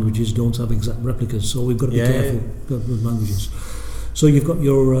languages don't have exact replicas, so we've got to be careful with languages. So you've got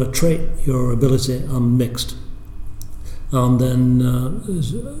your trait, your ability, and mixed. And then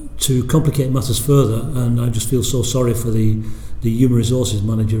to complicate matters further, and I just feel so sorry for the human resources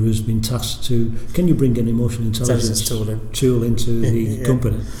manager who's been tasked to, can you bring an emotional intelligence tool into the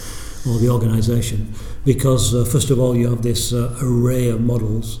company or the organisation? Because first of all, you have this array of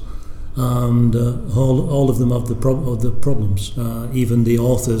models, and all of them have the problems. Even the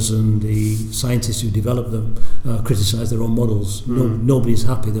authors and the scientists who develop them criticise their own models. Nobody's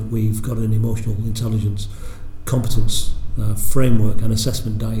happy that we've got an emotional intelligence competence framework and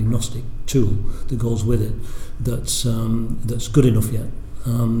assessment diagnostic tool that goes with it that's good enough yet.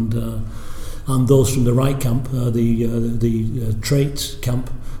 And those from the right camp, the trait camp,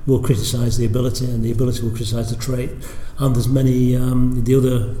 will criticise the ability, and the ability will criticise the trait. And there's many. The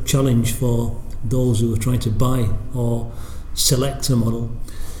other challenge for those who are trying to buy or select a model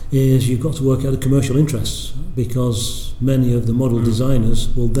is you've got to work out the commercial interests, because many of the model designers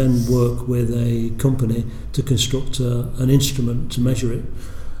will then work with a company to construct an instrument to measure it,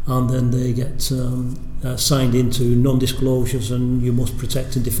 and then they get signed into non-disclosures, and you must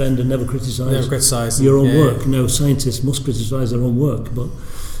protect and defend and never criticise your own work. No, scientists must criticise their own work, but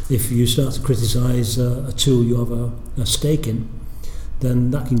if you start to criticise a tool you have a stake in,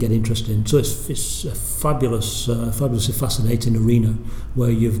 then that can get interesting. So it's a fabulously fascinating arena where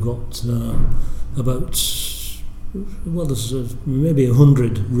you've got about well, there's maybe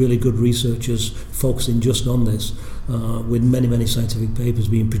 100 really good researchers focusing just on this, with many scientific papers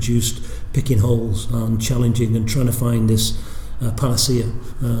being produced, picking holes and challenging and trying to find this panacea,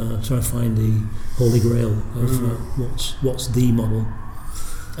 trying to find the holy grail of what's the model.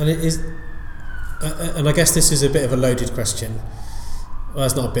 And it is, and I guess this is a bit of a loaded question. Well,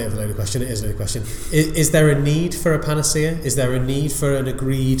 it's not a bit of a loaded question, it is a loaded question. Is there a need for a panacea? Is there a need for an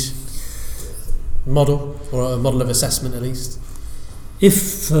agreed model, or a model of assessment at least?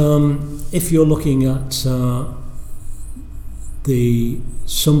 If you're looking at some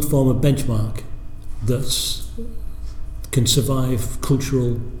form of benchmark that can survive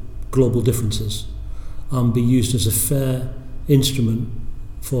cultural global differences and be used as a fair instrument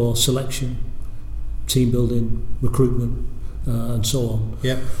for selection, team building, recruitment, and so on.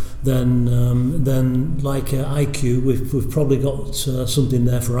 Yeah. Then like IQ, we've probably got something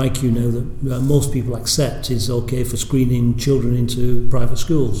there for IQ now that most people accept is okay for screening children into private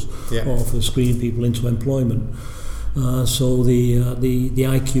schools, or for screening people into employment. So the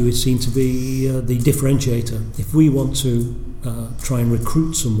IQ is seen to be the differentiator. If we want to try and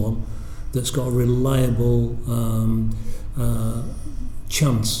recruit someone that's got a reliable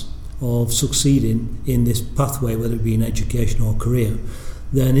chance of succeeding in this pathway, whether it be in education or career,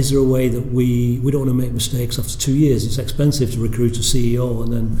 then is there a way that we don't want to make mistakes after 2 years? It's expensive to recruit a CEO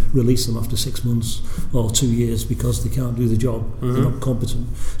and then release them after 6 months or 2 years because they can't do the job, they're not competent.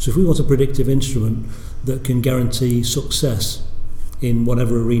 So if we want a predictive instrument that can guarantee success in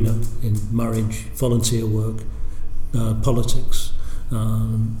whatever arena, in marriage, volunteer work, politics,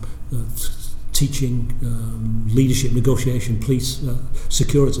 teaching, leadership, negotiation, police,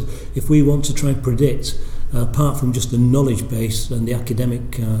 security, if we want to try and predict, apart from just the knowledge base and the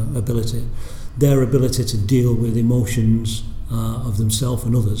academic ability, their ability to deal with emotions of themselves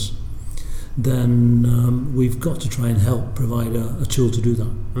and others, then we've got to try and help provide a tool to do that.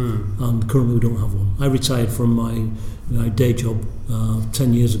 And currently we don't have one. I retired from my day job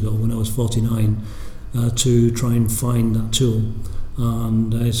 10 years ago when I was 49 to try and find that tool.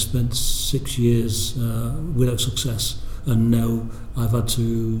 And I spent 6 years without success, and now I've had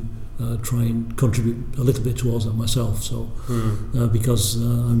to try and contribute a little bit towards that myself. So because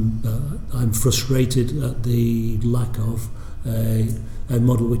I'm frustrated at the lack of a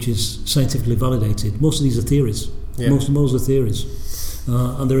model which is scientifically validated. Most of these are theories. Most are theories,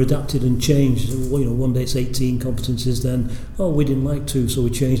 and they're adapted and changed. One day it's 18 competencies, then we didn't like 2, so we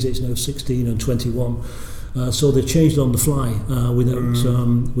changed it. It's now 16 and 21. So they're changed on the fly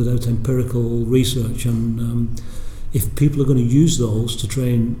without empirical research. And if people are going to use those to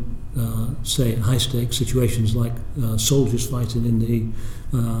train, say, high-stake situations like soldiers fighting in the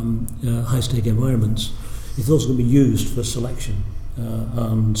high-stake environments, if those are going to be used for selection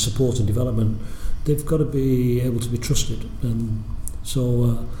and support and development, they've got to be able to be trusted. And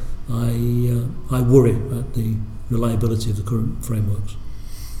so I worry at the reliability of the current frameworks.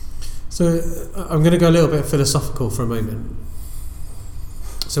 So I'm going to go a little bit philosophical for a moment.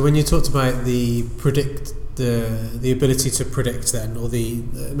 So when you talked about the ability to predict, then, or the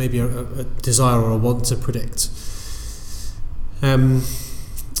maybe a desire or a want to predict,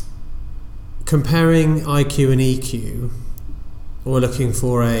 comparing IQ and EQ, or looking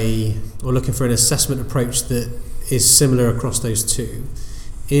for an assessment approach that is similar across those two,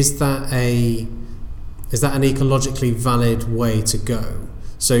 is that an ecologically valid way to go?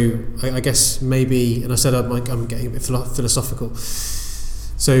 So I guess maybe, and I said I'm getting a bit philosophical.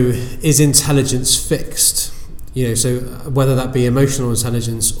 So is intelligence fixed? So whether that be emotional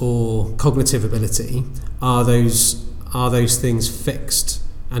intelligence or cognitive ability, are those things fixed?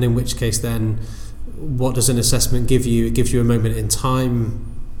 And in which case, then, what does an assessment give you? It gives you a moment in time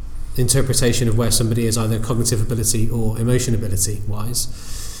interpretation of where somebody is, either cognitive ability or emotion ability wise.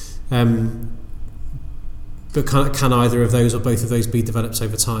 But can either of those or both of those be developed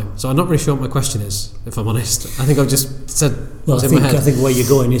over time? So I'm not really sure what my question is, if I'm honest. I think I've just said what's in my head. I think where you're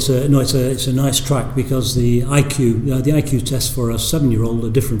going is it's a nice track, because the IQ test for a 7-year-old are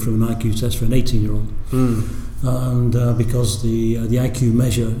different from an IQ test for an 18-year-old. And because the IQ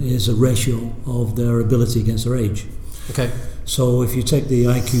measure is a ratio of their ability against their age. Okay. So if you take the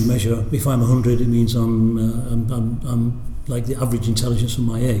IQ measure, if I'm 100, it means I'm like the average intelligence of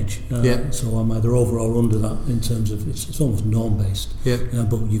my age. So I'm either over or under that in terms of it's almost norm-based.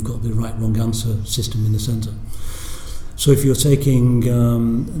 But you've got the right-wrong answer system in the centre. So if you're taking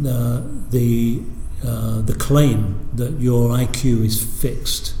the claim that your IQ is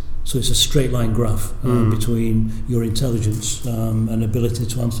fixed, so it's a straight line graph between your intelligence and ability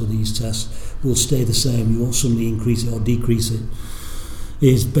to answer these tests will stay the same. You won't suddenly increase it or decrease it.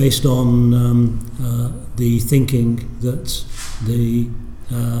 is based on the thinking that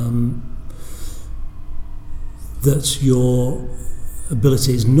that your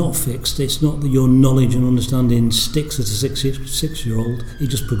ability is not fixed. It's not that your knowledge and understanding sticks at a six-year-old. It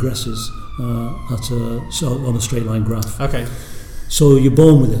just progresses on a straight line graph. Okay. So you're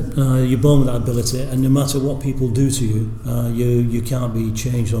born with it. You're born with that ability, and no matter what people do to you, you can't be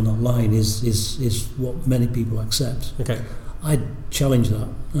changed on that line. Is what many people accept. Okay. I challenge that.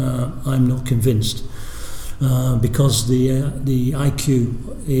 I'm not convinced because the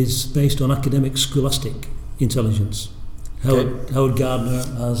IQ is based on academic, scholastic intelligence. Howard Gardner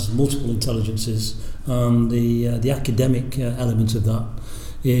has multiple intelligences, and the academic element of that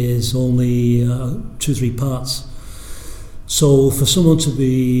is only 2-3 parts. So for someone to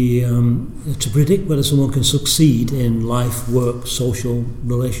be to predict whether someone can succeed in life, work, social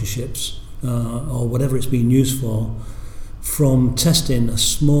relationships, or whatever it's being used for, from testing a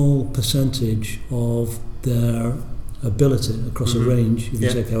small percentage of their ability across a range, if you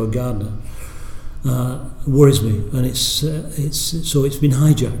take Howard Gardner, worries me, and it's been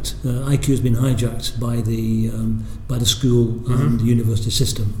hijacked. IQ has been hijacked by the school and the university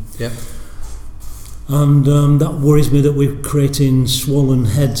system. Yeah. And that worries me that we're creating swollen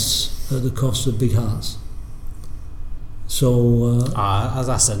heads at the cost of big hearts. So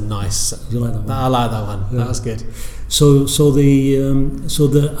that's a nice. You like that one? I like that one. Yeah. That was good. So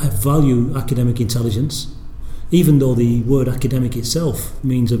I value academic intelligence, even though the word academic itself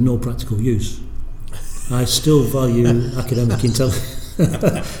means of no practical use. I still value academic intelligence.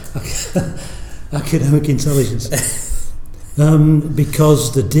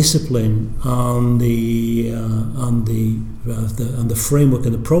 Because the discipline and the framework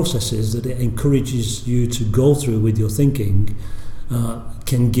and the processes that it encourages you to go through with your thinking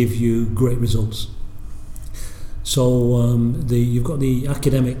can give you great results. So you've got the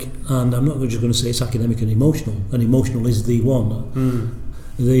academic, and I'm not just going to say it's academic and emotional is the one.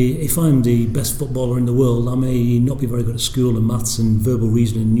 If I'm the best footballer in the world, I may not be very good at school and maths and verbal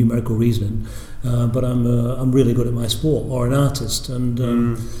reasoning and numerical reasoning, but I'm really good at my sport, or an artist, and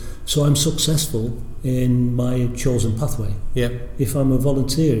so I'm successful in my chosen pathway. Yep. If I'm a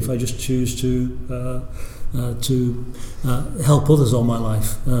volunteer, if I just choose to help others all my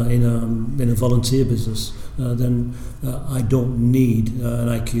life in a volunteer business, then I don't need an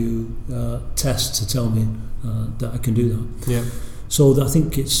IQ test to tell me that I can do that. Yeah. So I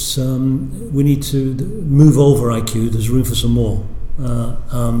think it's we need to move over IQ. There's room for some more,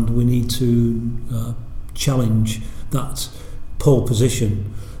 and we need to challenge that pole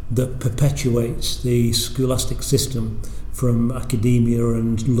position that perpetuates the scholastic system from academia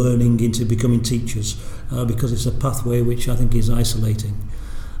and learning into becoming teachers, because it's a pathway which I think is isolating.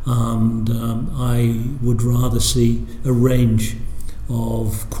 And I would rather see a range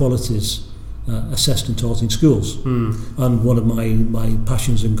of qualities assessed and taught in schools. And one of my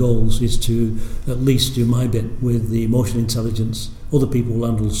passions and goals is to at least do my bit with the emotional intelligence. Other people will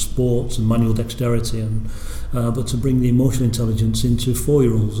handle sports and manual dexterity, but to bring the emotional intelligence into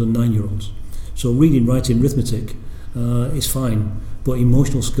 4-year-olds and 9-year-olds. So reading, writing, arithmetic is fine, but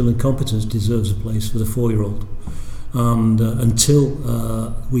emotional skill and competence deserves a place for the 4-year-old. And until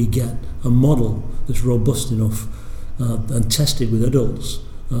we get a model that's robust enough and tested with adults,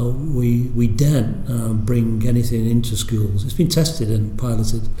 we daren't bring anything into schools. It's been tested and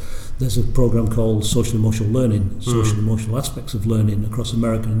piloted. There's a program called Social Emotional Learning, Social Emotional Aspects of Learning across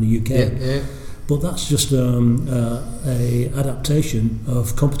America and the UK. Yeah. But that's just a adaptation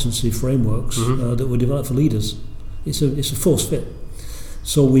of competency frameworks that were developed for leaders. It's a force fit.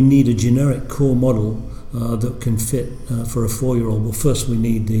 So we need a generic core model that can fit for a 4-year-old. Well, first we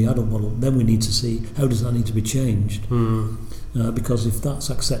need the adult model. Then we need to see how does that need to be changed. Because if that's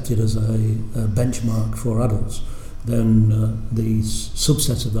accepted as a benchmark for adults, then the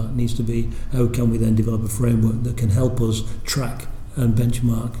subset of that needs to be how can we then develop a framework that can help us track and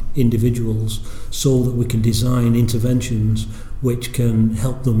benchmark individuals so that we can design interventions which can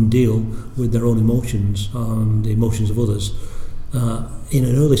help them deal with their own emotions and the emotions of others in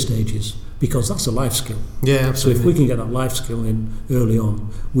an early stages, because that's a life skill. Yeah, absolutely. So if we can get that life skill in early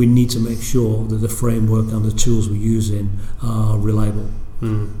on, we need to make sure that the framework and the tools we're using are reliable.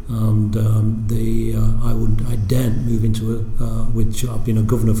 And I daren't move into which I've been a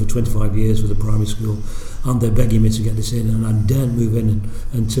governor for 25 years with a primary school, and they're begging me to get this in, and I daren't move in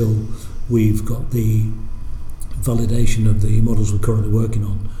until we've got the validation of the models we're currently working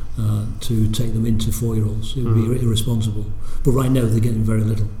on to take them into 4-year-olds. It would be irresponsible. But right now they're getting very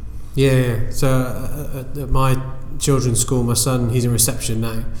little. Yeah. So at my children's school, my son, he's in reception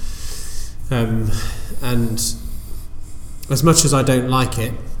now, and as much as I don't like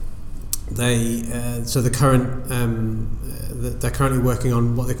it, they're currently working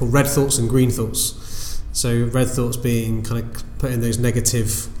on what they call red thoughts and green thoughts. So red thoughts being kind of put in those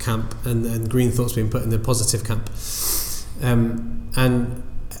negative camp, and green thoughts being put in the positive camp. And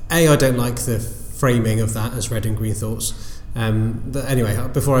I don't like the framing of that as red and green thoughts. But anyway,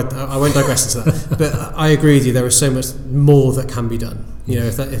 before I won't digress into that. But I agree with you. There is so much more that can be done. You know,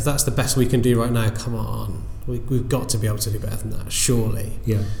 if that's the best we can do right now, come on, we've got to be able to do better than that. Surely.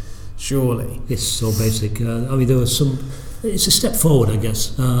 Yeah. Surely. It's so basic. I mean, there was some. It's a step forward, I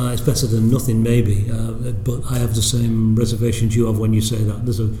guess. It's better than nothing, maybe. But I have the same reservations you have when you say that.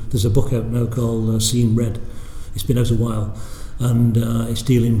 There's a book out now called Seeing Red. It's been out a while, and it's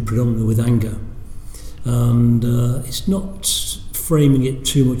dealing predominantly with anger. And it's not framing it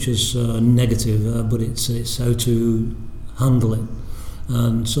too much as negative, but it's how to handle it.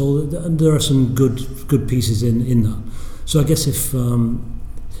 And so there are some good pieces in that. So I guess if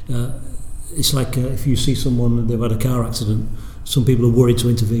it's like if you see someone, they've had a car accident, some people are worried to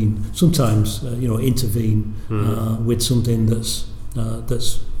intervene. Sometimes intervene with something that's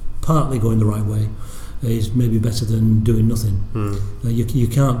partly going the right way is maybe better than doing nothing. You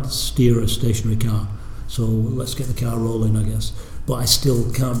can't steer a stationary car, so let's get the car rolling, I guess. But I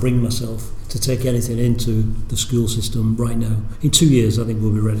still can't bring myself to take anything into the school system right now. In 2 years, I think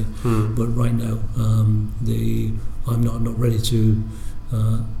we'll be ready. But right now, I'm not ready to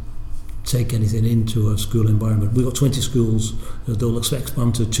take anything into a school environment. We've got 20 schools. They'll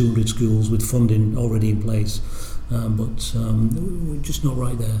expand to 200 schools with funding already in place. But we're just not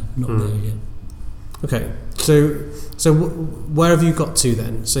right there. Not there yet. Okay, so where have you got to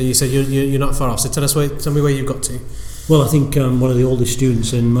then? So you said you're not far off. So tell me where you've got to. Well, I think I'm one of the oldest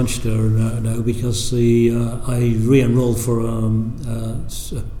students in Manchester now because I re-enrolled for a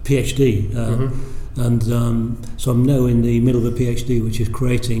PhD, and so I'm now in the middle of a PhD, which is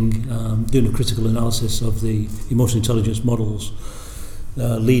doing a critical analysis of the emotional intelligence models,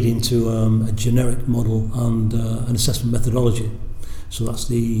 leading to a generic model and an assessment methodology. So that's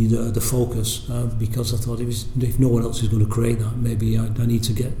the focus, because I thought if no one else is going to create that, maybe I need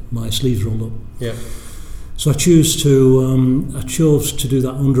to get my sleeves rolled up. Yeah. So I chose to do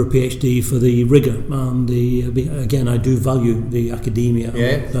that under a PhD for the rigour and again I do value the academia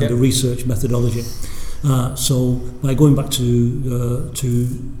and the research methodology. So by going back to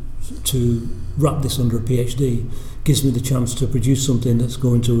wrap this under a PhD gives me the chance to produce something that's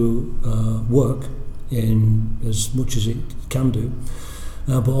going to work in as much as it can do,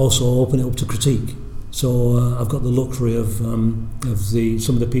 but also open it up to critique. So I've got the luxury of some of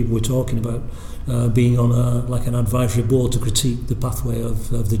the people we're talking about being on an advisory board to critique the pathway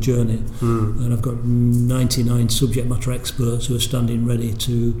of the journey, and I've got 99 subject matter experts who are standing ready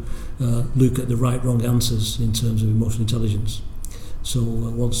to look at the right-wrong answers in terms of emotional intelligence. So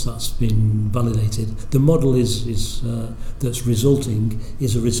once that's been validated, the model is that's resulting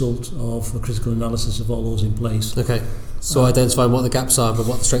is a result of a critical analysis of all those in place. Okay. So identifying what the gaps are, but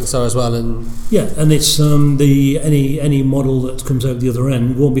what the strengths are as well, and it's any model that comes out the other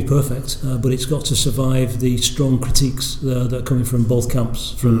end won't be perfect, but it's got to survive the strong critiques that are coming from both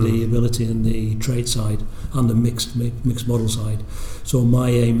camps, from the ability and the trait side and the mixed model side. So my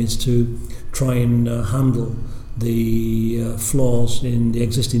aim is to try and handle the flaws in the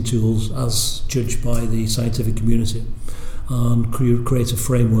existing tools as judged by the scientific community, and create a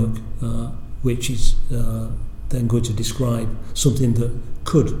framework which is then going to describe something that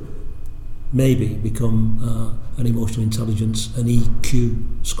could maybe become an emotional intelligence, an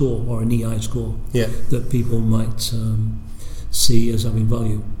EQ score or an EI score that people might see as having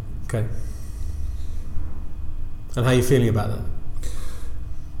value. Okay. And how are you feeling about that?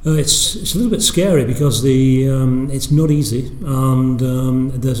 It's a little bit scary because it's not easy, and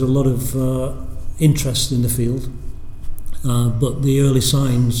there's a lot of interest in the field, but the early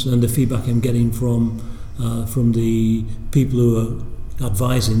signs and the feedback I'm getting from the people who are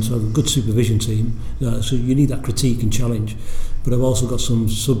advising, so I have a good supervision team, so you need that critique and challenge, but I've also got some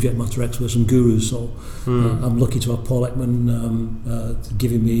subject matter experts and gurus, so I'm lucky to have Paul Ekman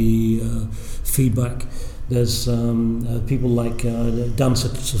giving me feedback. There's people like Dan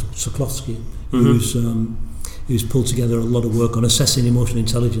Sokolowski, who's pulled together a lot of work on assessing emotional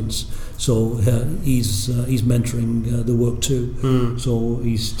intelligence. So he's mentoring the work too. So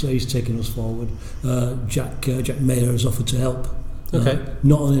he's taking us forward. Jack Mayer has offered to help.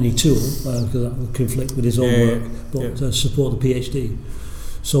 Not on any tool because that will conflict with his own work, but support the PhD.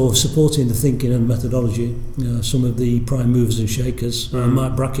 So supporting the thinking and methodology, some of the prime movers and shakers,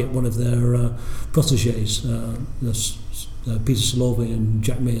 Mark Brackett, one of their protégés, Peter Salovey and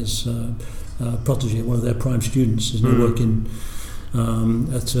Jack Mayer's protege, one of their prime students, is now working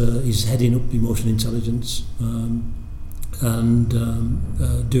he's heading up emotional intelligence and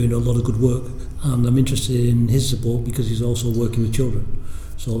doing a lot of good work. And I'm interested in his support because he's also working with children.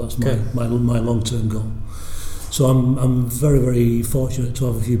 So that's my long-term goal. So I'm very, very fortunate to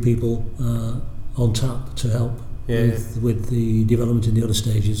have a few people on tap to help with the development in the other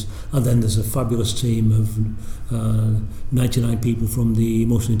stages. And then there's a fabulous team of 99 people from the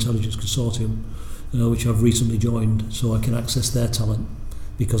Emotional Intelligence Consortium, which I've recently joined, so I can access their talent,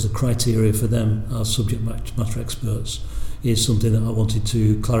 because the criteria for them as subject matter experts is something that I wanted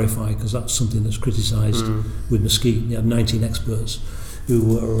to clarify, because that's something that's criticised with Mesquite. They had 19 experts who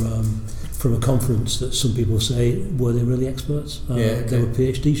were from a conference that some people say, were they really experts? They were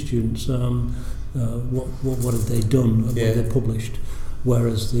PhD students. What have they done? What have they published?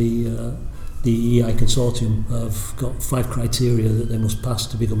 Whereas the EI consortium have got 5 criteria that they must pass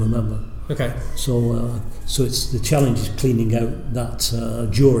to become a member. Okay. So it's the challenge is cleaning out that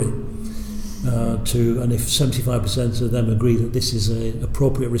jury. And if 75% of them agree that this is an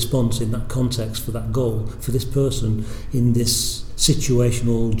appropriate response in that context for that goal for this person in this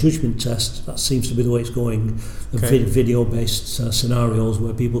situational judgment test, that seems to be the way it's going. Video-based scenarios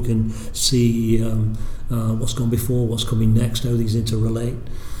where people can see what's gone before, what's coming next, how these interrelate.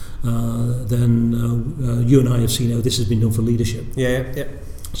 Then you and I have seen how this has been done for leadership. Yeah.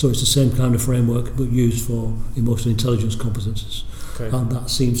 So it's the same kind of framework but used for emotional intelligence competences. Okay. And that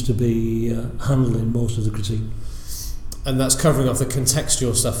seems to be handling most of the critique. And that's covering off the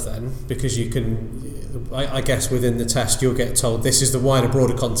contextual stuff then, because you can, I guess within the test you'll get told this is the wider,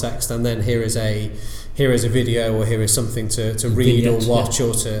 broader context, and then here is a video, or here is something to read or watch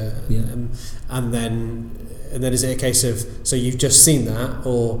or to, and then is it a case of, so you've just seen that,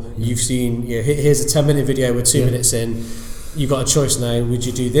 or you've seen, here's a 10-minute video with 2 minutes in. You've got a choice now. Would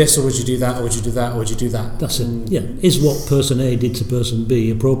you do this, or would you do that, or would you do that, or would you do that? That's it. Yeah. Is what person A did to person B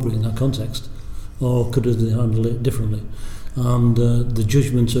appropriate in that context, or could they handle it differently? And the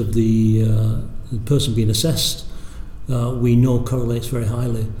judgment of the person being assessed, we know correlates very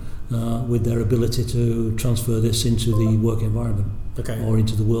highly with their ability to transfer this into the work environment or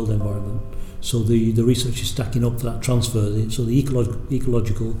into the world environment. So the research is stacking up for that transfer. So the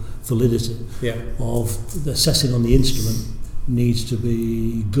ecological validity of assessing on the instrument needs to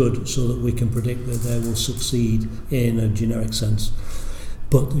be good, so that we can predict that they will succeed in a generic sense.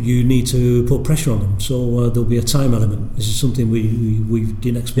 But you need to put pressure on them, so there'll be a time element. This is something we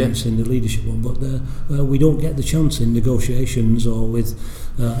didn't experience in the leadership one, but we don't get the chance in negotiations or with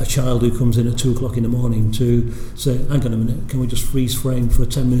a child who comes in at 2 o'clock in the morning to say, hang on a minute, can we just freeze frame for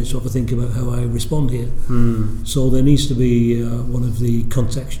 10 minutes to have a think about how I respond here? So there needs to be one of the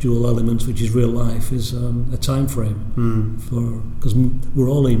contextual elements, which is real life, is a time frame, because we're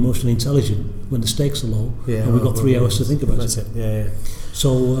all emotionally intelligent when the stakes are low, and we've got 3 hours to think about That's it.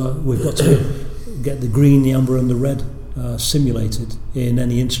 So we've got to get the green, the amber and the red simulated in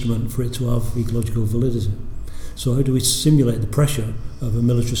any instrument for it to have ecological validity. So how do we simulate the pressure of a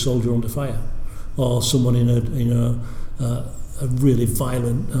military soldier under fire, or someone in a really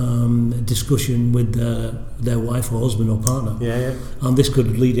violent discussion with their wife or husband or partner? And this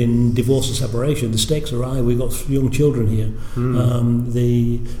could lead in divorce and separation. The stakes are high. We've got young children here.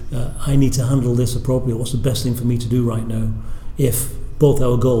 I need to handle this appropriately. What's the best thing for me to do right now if both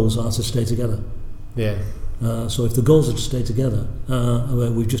our goals are to stay together? So if the goals are to stay together,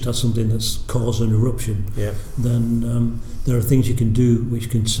 we've just had something that's caused an eruption, then there are things you can do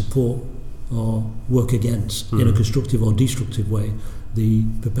which can support or work against in a constructive or destructive way the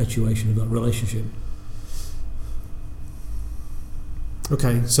perpetuation of that relationship.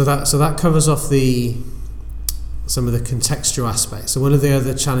 Okay, so that covers off some of the contextual aspects. So one of the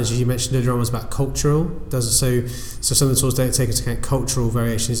other challenges you mentioned earlier on was about cultural. So some of the tools don't take into account cultural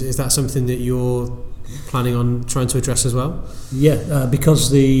variations. Is that something that you're planning on trying to address as well? Because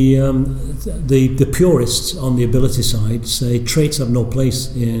the purists on the ability side say traits have no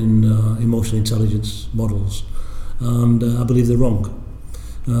place in emotional intelligence models, and I believe they're wrong,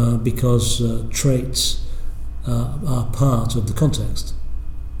 because traits are part of the context.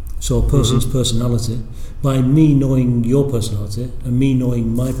 So a person's personality, by me knowing your personality and me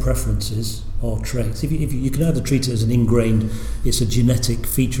knowing my preferences or traits, if you can either treat it as an ingrained, it's a genetic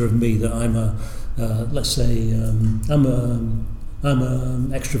feature of me that I'm a let's say I'm an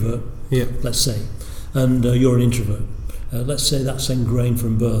extrovert, let's say, and you're an introvert. Let's say that's ingrained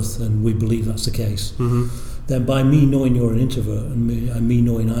from birth, and we believe that's the case. Then by me knowing you're an introvert and me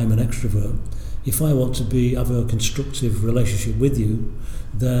knowing I'm an extrovert, if I want to have a constructive relationship with you,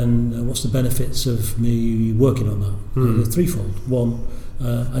 then what's the benefits of me working on that? They're threefold. One,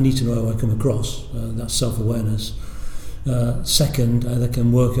 I need to know how I come across. That's self-awareness. Second, that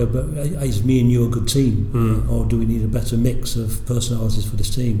can work out, is me and you a good team, or do we need a better mix of personalities for this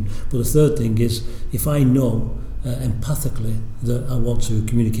team? But the third thing is, if I know empathically that I want to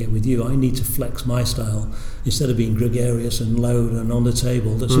communicate with you, I need to flex my style. Instead of being gregarious and loud and on the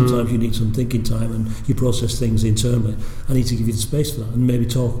table, that sometimes you need some thinking time and you process things internally. I need to give you the space for that and maybe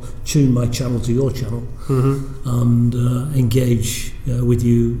tune my channel to your channel, and engage with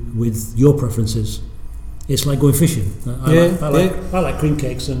you with your preferences. It's like going fishing. I like cream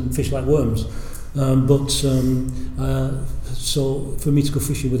cakes and fish like worms. So for me to go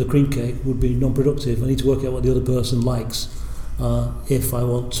fishing with a cream cake would be non-productive. I need to work out what the other person likes if I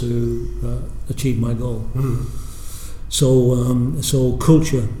want to achieve my goal. So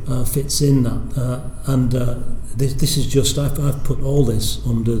culture fits in that, and this is just I've put all this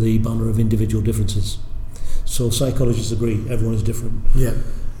under the banner of individual differences. So psychologists agree everyone is different. Yeah.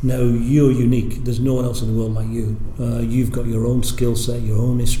 Now, you're unique. There's no one else in the world like you. You've got your own skill set, your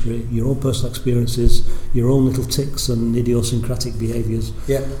own history, your own personal experiences, your own little tics and idiosyncratic behaviours,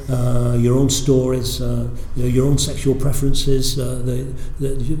 your own stories, your own sexual preferences,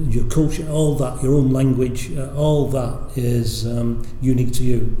 your culture, all that, your own language, all that is unique to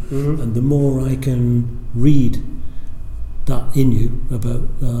you. And the more I can read that in you about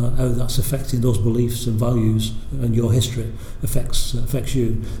how that's affecting those beliefs and values, and your history affects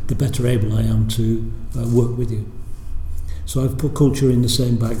you, the better able I am to work with you. So I've put culture in the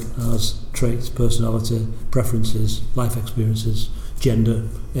same bag as traits, personality, preferences, life experiences, gender,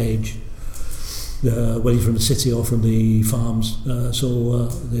 age, whether you're from the city or from the farms.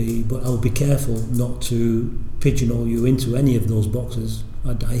 But I'll be careful not to pigeonhole you into any of those boxes.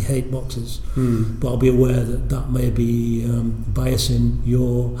 I hate boxes, but I'll be aware that may be biasing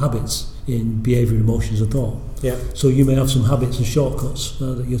your habits in behaviour, emotions and thought. Yeah. So you may have some habits and shortcuts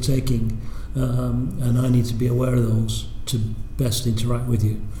that you're taking, and I need to be aware of those to best interact with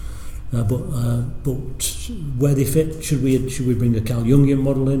you. But where they fit, should we bring a Carl Jungian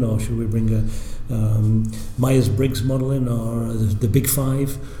model in, or should we bring a Myers-Briggs model in, or the Big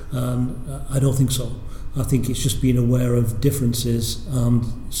Five? I don't think so. I think it's just being aware of differences, and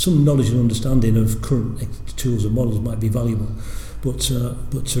some knowledge and understanding of current tools and models might be valuable. But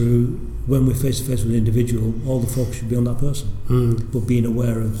when we're face to face with an individual, all the focus should be on that person. But being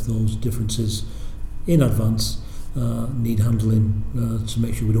aware of those differences in advance, need handling to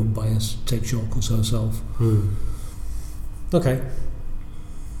make sure we don't bias, take shortcuts ourselves. Okay.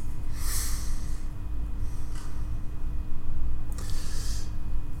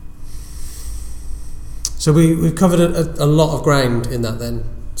 So we've covered a lot of ground in that then.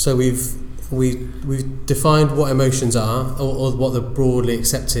 So we've defined what emotions are, or what the broadly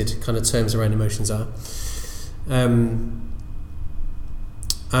accepted kind of terms around emotions are. And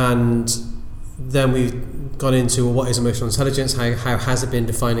then we've gone into what is emotional intelligence, how has it been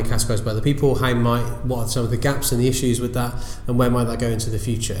defined and categorized by other people, what are some of the gaps and the issues with that, and where might that go into the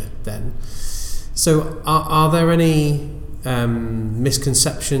future then. So are there any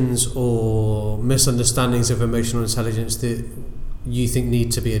misconceptions or misunderstandings of emotional intelligence that you think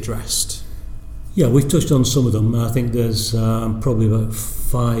need to be addressed? Yeah, we've touched on some of them. I think there's probably about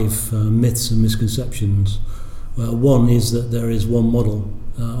 5 myths and misconceptions. One is that there is one model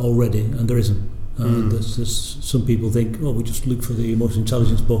already, and there isn't. There's some people think, we just look for the emotional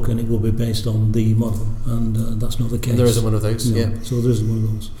intelligence book and it will be based on the model, and that's not the case. There isn't one of those. No, yeah. So there isn't one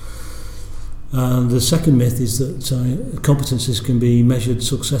of those. And the second myth is that competencies can be measured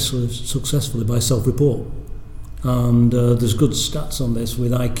successfully by self-report. And there's good stats on this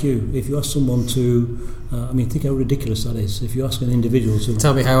with IQ. If you ask someone to, think how ridiculous that is. If you ask an individual to...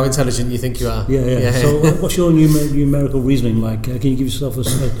 Tell me how intelligent you think you are. Yeah. So what's your numerical reasoning like? Can you give yourself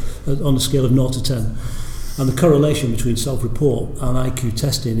on a scale of 0 to 10? And the correlation between self-report and IQ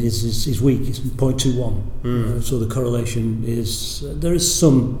testing is weak. It's 0.21. So the correlation there is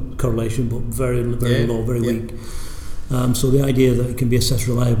some correlation, but very low, very weak. So the idea that it can be assessed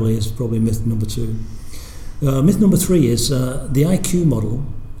reliably is probably myth number 2. Myth number 3 is the IQ model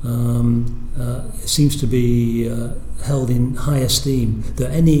seems to be held in high esteem.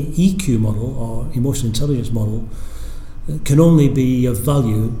 That any EQ model or emotional intelligence model can only be of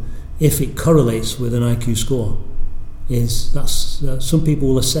value if it correlates with an IQ score. Some people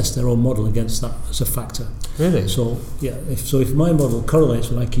will assess their own model against that as a factor. Really? So if my model correlates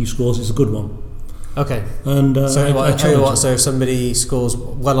with IQ scores, it's a good one. Okay. And So I tell you challenge what. them. So if somebody scores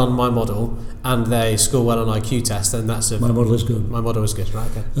well on my model and they score well on IQ test, then that's My model is good. my model is good, right?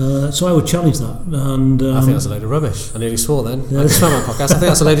 Okay. So I would challenge that. And I think that's a load of rubbish. I nearly swore then. I just found my podcast. I think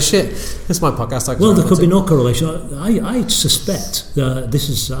that's a load of shit. This is my podcast. Well, there could be no correlation. I suspect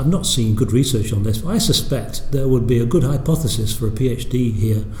I've not seen good research on this, but I suspect there would be a good hypothesis for a PhD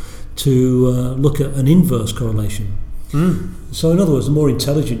here to look at an inverse correlation. So in other words, the more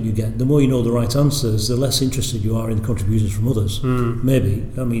intelligent you get, the more you know the right answers, the less interested you are in the contributions from others. Maybe.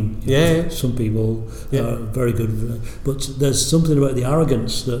 I mean, some people are very good, but there's something about the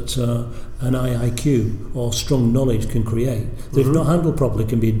arrogance that an IIQ or strong knowledge can create that if not handled properly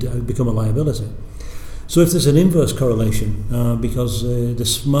can become a liability. So if there's an inverse correlation, because the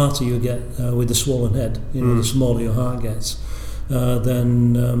smarter you get with the swollen head, the smaller your heart gets,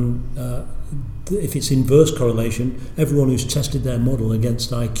 then if it's inverse correlation, everyone who's tested their model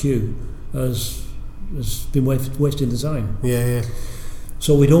against IQ has been wasting the time. Yeah.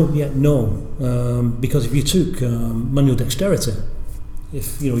 So we don't yet know, because if you took manual dexterity,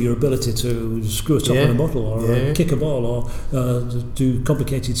 if your ability to screw a top on a bottle or kick a ball or do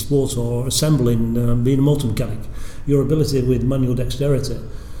complicated sports or assembling, being a motor mechanic, your ability with manual dexterity,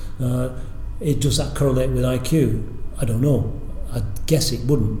 does that correlate with IQ? I don't know. I guess it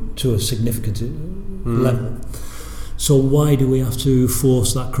wouldn't to a significant level. So why do we have to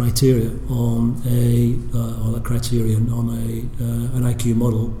force that criteria on or that criterion on an IQ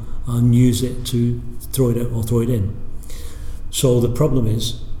model and use it to throw it out or throw it in? So the problem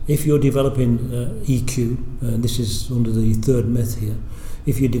is, if you're developing EQ, and this is under the third myth here,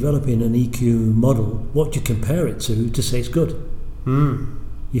 if you're developing an EQ model, what do you compare it to say it's good?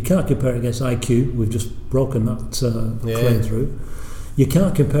 You can't compare it against IQ. We've just broken that claim through. You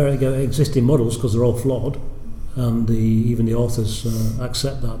can't compare it against existing models because they're all flawed, and even the authors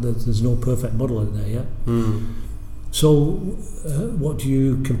accept that there's no perfect model out there yet. So what do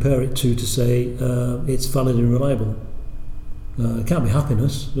you compare it to say it's valid and reliable? It can't be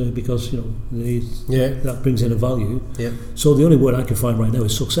happiness because that brings in a value. So the only word I can find right now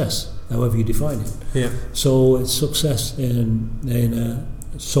is success, however you define it. So it's success in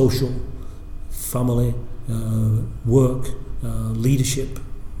social, family, work, leadership,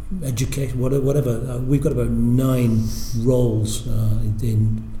 education, whatever. We've got about 9 roles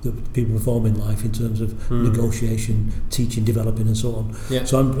in that people perform in life in terms of negotiation, teaching, developing, and so on.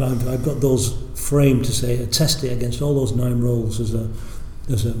 So I've got those framed to say test it against all those 9 roles as a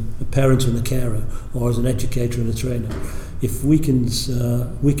parent and a carer, or as an educator and a trainer. If we can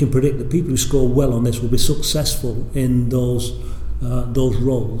predict that people who score well on this will be successful in those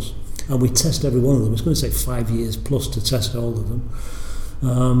roles, and we test every one of them. It's going to take 5 years plus to test all of them.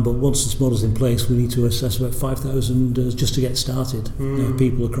 But once this model's in place, we need to assess about 5,000 just to get started,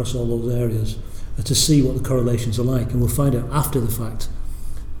 people across all those areas, to see what the correlations are like, and we'll find out after the fact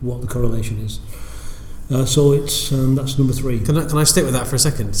what the correlation is. So it's that's number 3. Can I stick with that for a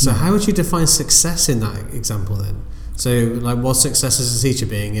second? So how would you define success in that example then? So, what's success as a teacher?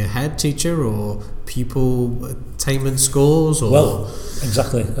 Being a head teacher or pupil attainment scores? Or? Well,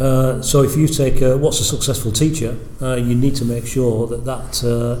 exactly. So if you take what's a successful teacher, you need to make sure that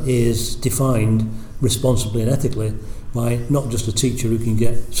is defined responsibly and ethically by not just a teacher who can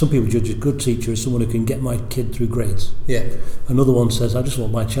get... Some people judge a good teacher as someone who can get my kid through grades. Another one says, I just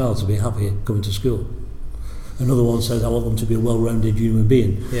want my child to be happy coming to school. Another one says, I want them to be a well-rounded human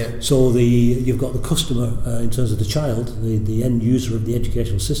being. So you've got the customer in terms of the child, the end user of the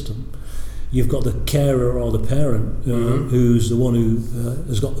educational system. You've got the carer or the parent who's the one who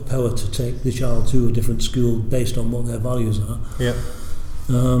has got the power to take the child to a different school based on what their values are.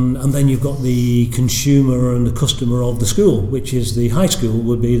 And then you've got the consumer and the customer of the school, which is the high school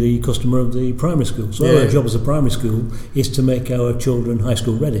would be the customer of the primary school. So our job as a primary school is to make our children high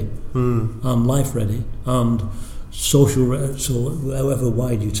school ready and life ready and social ready. So however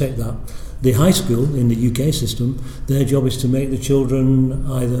wide you take that, the high school in the UK system, their job is to make the children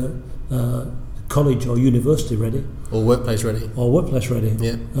either college or university ready, or workplace ready,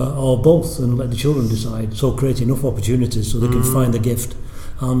 or both, and let the children decide. So create enough opportunities so they can find the gift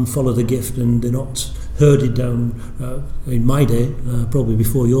and follow the gift, and they're not herded down. In my day, probably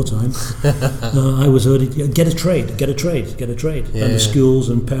before your time, I was herded. Get a trade. And the schools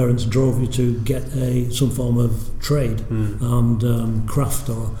and parents drove you to get some form of trade and craft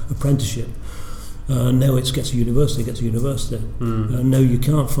or apprenticeship. Now it gets to university. Now you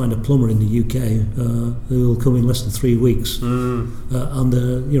can't find a plumber in the UK who will come in less than 3 weeks, and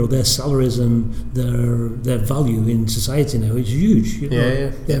their salaries and their value in society now is huge.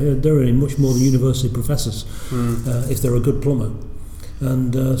 They're earning much more than university professors if they're a good plumber.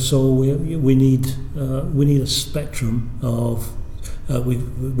 And so we need a spectrum of.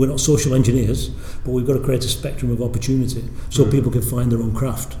 We're not social engineers, but we've got to create a spectrum of opportunity so people can find their own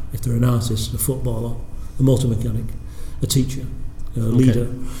craft. If they're an artist, a footballer, a motor mechanic, a teacher, a leader.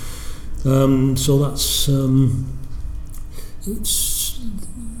 So that's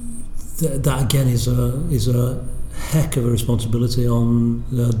that again is a heck of a responsibility on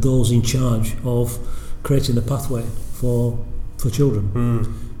those in charge of creating a pathway for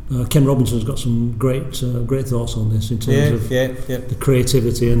children. Ken Robinson's got some great thoughts on this in terms of the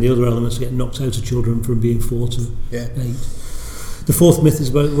creativity and the other elements that get knocked out of children from being 4 to 8. The fourth myth is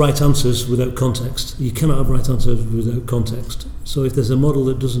about right answers without context. You cannot have right answers without context. So if there's a model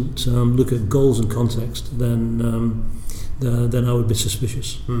that doesn't look at goals and context, then I would be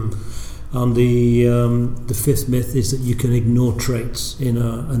suspicious. And the fifth myth is that you can ignore traits in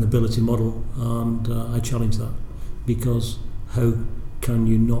an ability model, and I challenge that, because how can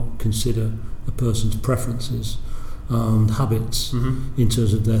you not consider a person's preferences and habits in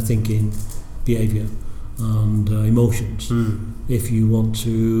terms of their thinking, behaviour and emotions if you want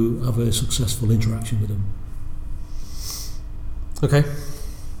to have a successful interaction with them. Okay.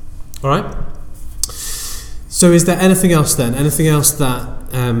 All right. So is there anything else then? Anything else that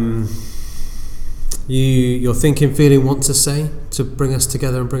you're thinking, feeling, want to say to bring us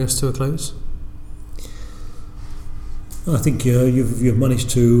together and bring us to a close? I think you've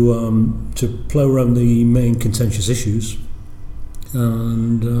managed to plough around the main contentious issues,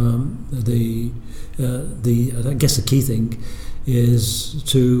 and I guess the key thing is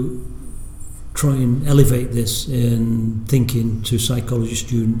to try and elevate this in thinking to psychology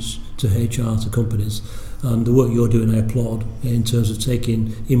students, to HR, to companies, and the work you're doing I applaud in terms of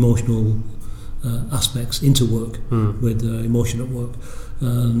taking emotional aspects into work with emotion at work,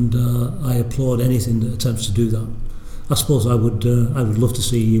 and I applaud anything that attempts to do that. I suppose I would love to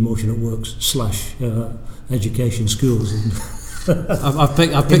see emotion at work / education schools I've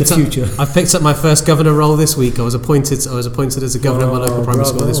picked up my first governor role this week. I was appointed as a governor of my local primary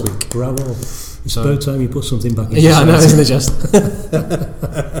school this week. Bravo! It's about time you put something back in. Yeah, I know, isn't it just?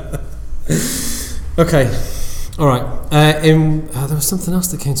 Okay, all right. There was something else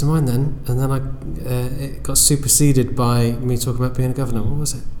that came to mind then, and then it got superseded by me talking about being a governor. What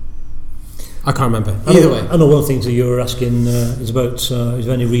was it? I can't remember. Either way. I know one thing that you were asking is about if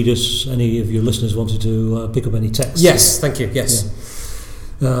any readers, any of your listeners wanted to pick up any texts. Yes, thank you. Yes.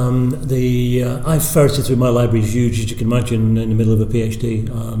 Yeah. I've ferreted through my library huge, as you can imagine, in the middle of a PhD,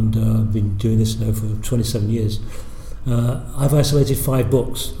 and I've been doing this now for 27 years. I've isolated 5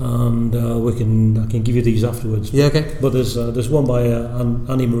 books, and I can give you these afterwards. Yeah, okay. But there's one by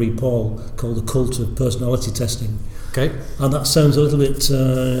Annie Marie Paul called The Cult of Personality Testing. Okay. And that sounds a little bit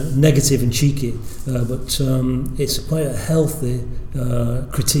negative and cheeky, but it's quite a healthy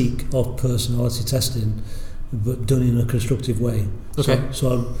critique of personality testing, but done in a constructive way. Okay.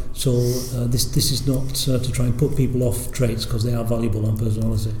 So this is not to try and put people off traits, because they are valuable on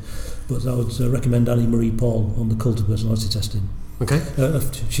personality, but I would recommend Annie Marie Paul on The Cult of Personality Testing. Okay.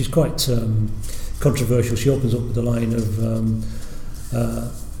 She's quite controversial. She opens up with the line of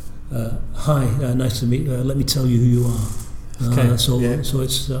hi, nice to meet you. Let me tell you who you are. Okay. So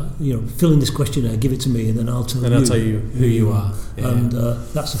it's fill in this questionnaire, give it to me, and then I'll tell you who you are. Yeah. And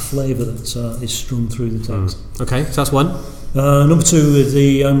that's a flavour that is strung through the text. Okay, so that's one. Number 2 is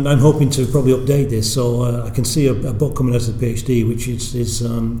I'm hoping to probably update this, so I can see a book coming out of the PhD, which is this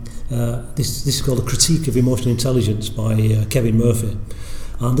is called A Critique of Emotional Intelligence by Kevin Murphy.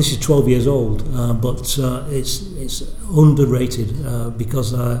 And this is 12 years old, but it's underrated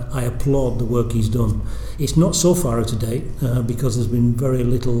because I applaud the work he's done. It's not so far out of date because there's been very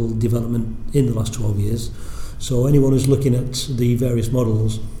little development in the last 12 years. So anyone who's looking at the various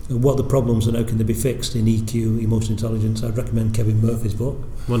models, what the problems and how can they be fixed in EQ, emotional intelligence, I'd recommend Kevin Murphy's book.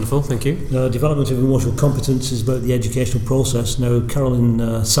 Wonderful, thank you. Development of emotional competence is about the educational process. Now, Caroline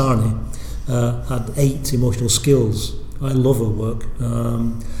Sarney had 8 emotional skills. I love her work,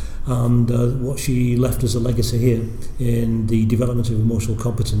 and what she left as a legacy here in the development of emotional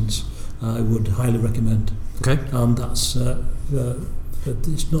competence, I would highly recommend. Okay. And that's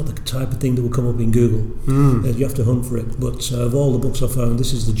it's not the type of thing that will come up in Google. You have to hunt for it. But of all the books I found,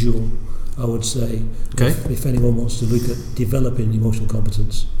 this is the jewel, I would say, okay, if anyone wants to look at developing emotional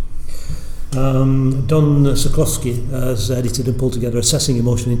competence. Don Sokowski has edited and pulled together Assessing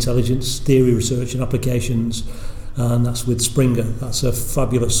Emotional Intelligence, Theory, Research and Applications, and that's with Springer. That's a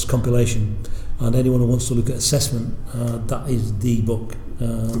fabulous compilation, and anyone who wants to look at assessment, that is the book.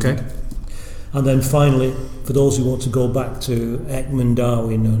 Okay. And then finally, for those who want to go back to Ekman,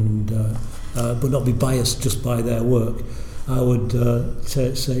 Darwin, and but not be biased just by their work, I would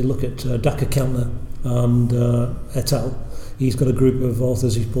say look at Daka Keltner and et al. He's got a group of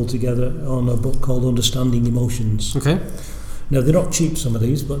authors he's pulled together on a book called Understanding Emotions. Okay. Now, they're not cheap, some of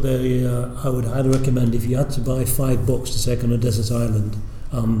these, but I would highly recommend, if you had to buy 5 books to take on a desert island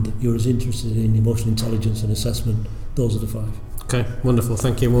and you're as interested in emotional intelligence and assessment, those are the 5. Okay, wonderful,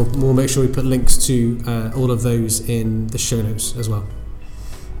 thank you. We'll make sure we put links to all of those in the show notes as well.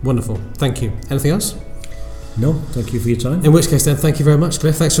 Wonderful, thank you. Anything else? No, thank you for your time. In which case then, thank you very much,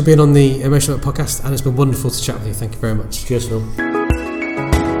 Cliff. Thanks for being on the Emotion at Work podcast, and it's been wonderful to chat with you. Thank you very much. Cheers, Phil.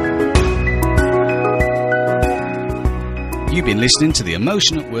 You've been listening to the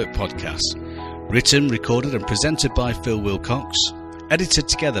Emotion at Work podcast, written, recorded and presented by Phil Wilcox, edited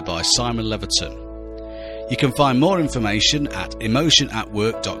together by Simon Leverton. You can find more information at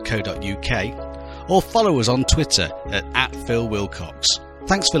emotionatwork.co.uk or follow us on Twitter at @PhilWilcox.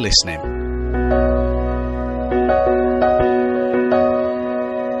 Thanks for listening.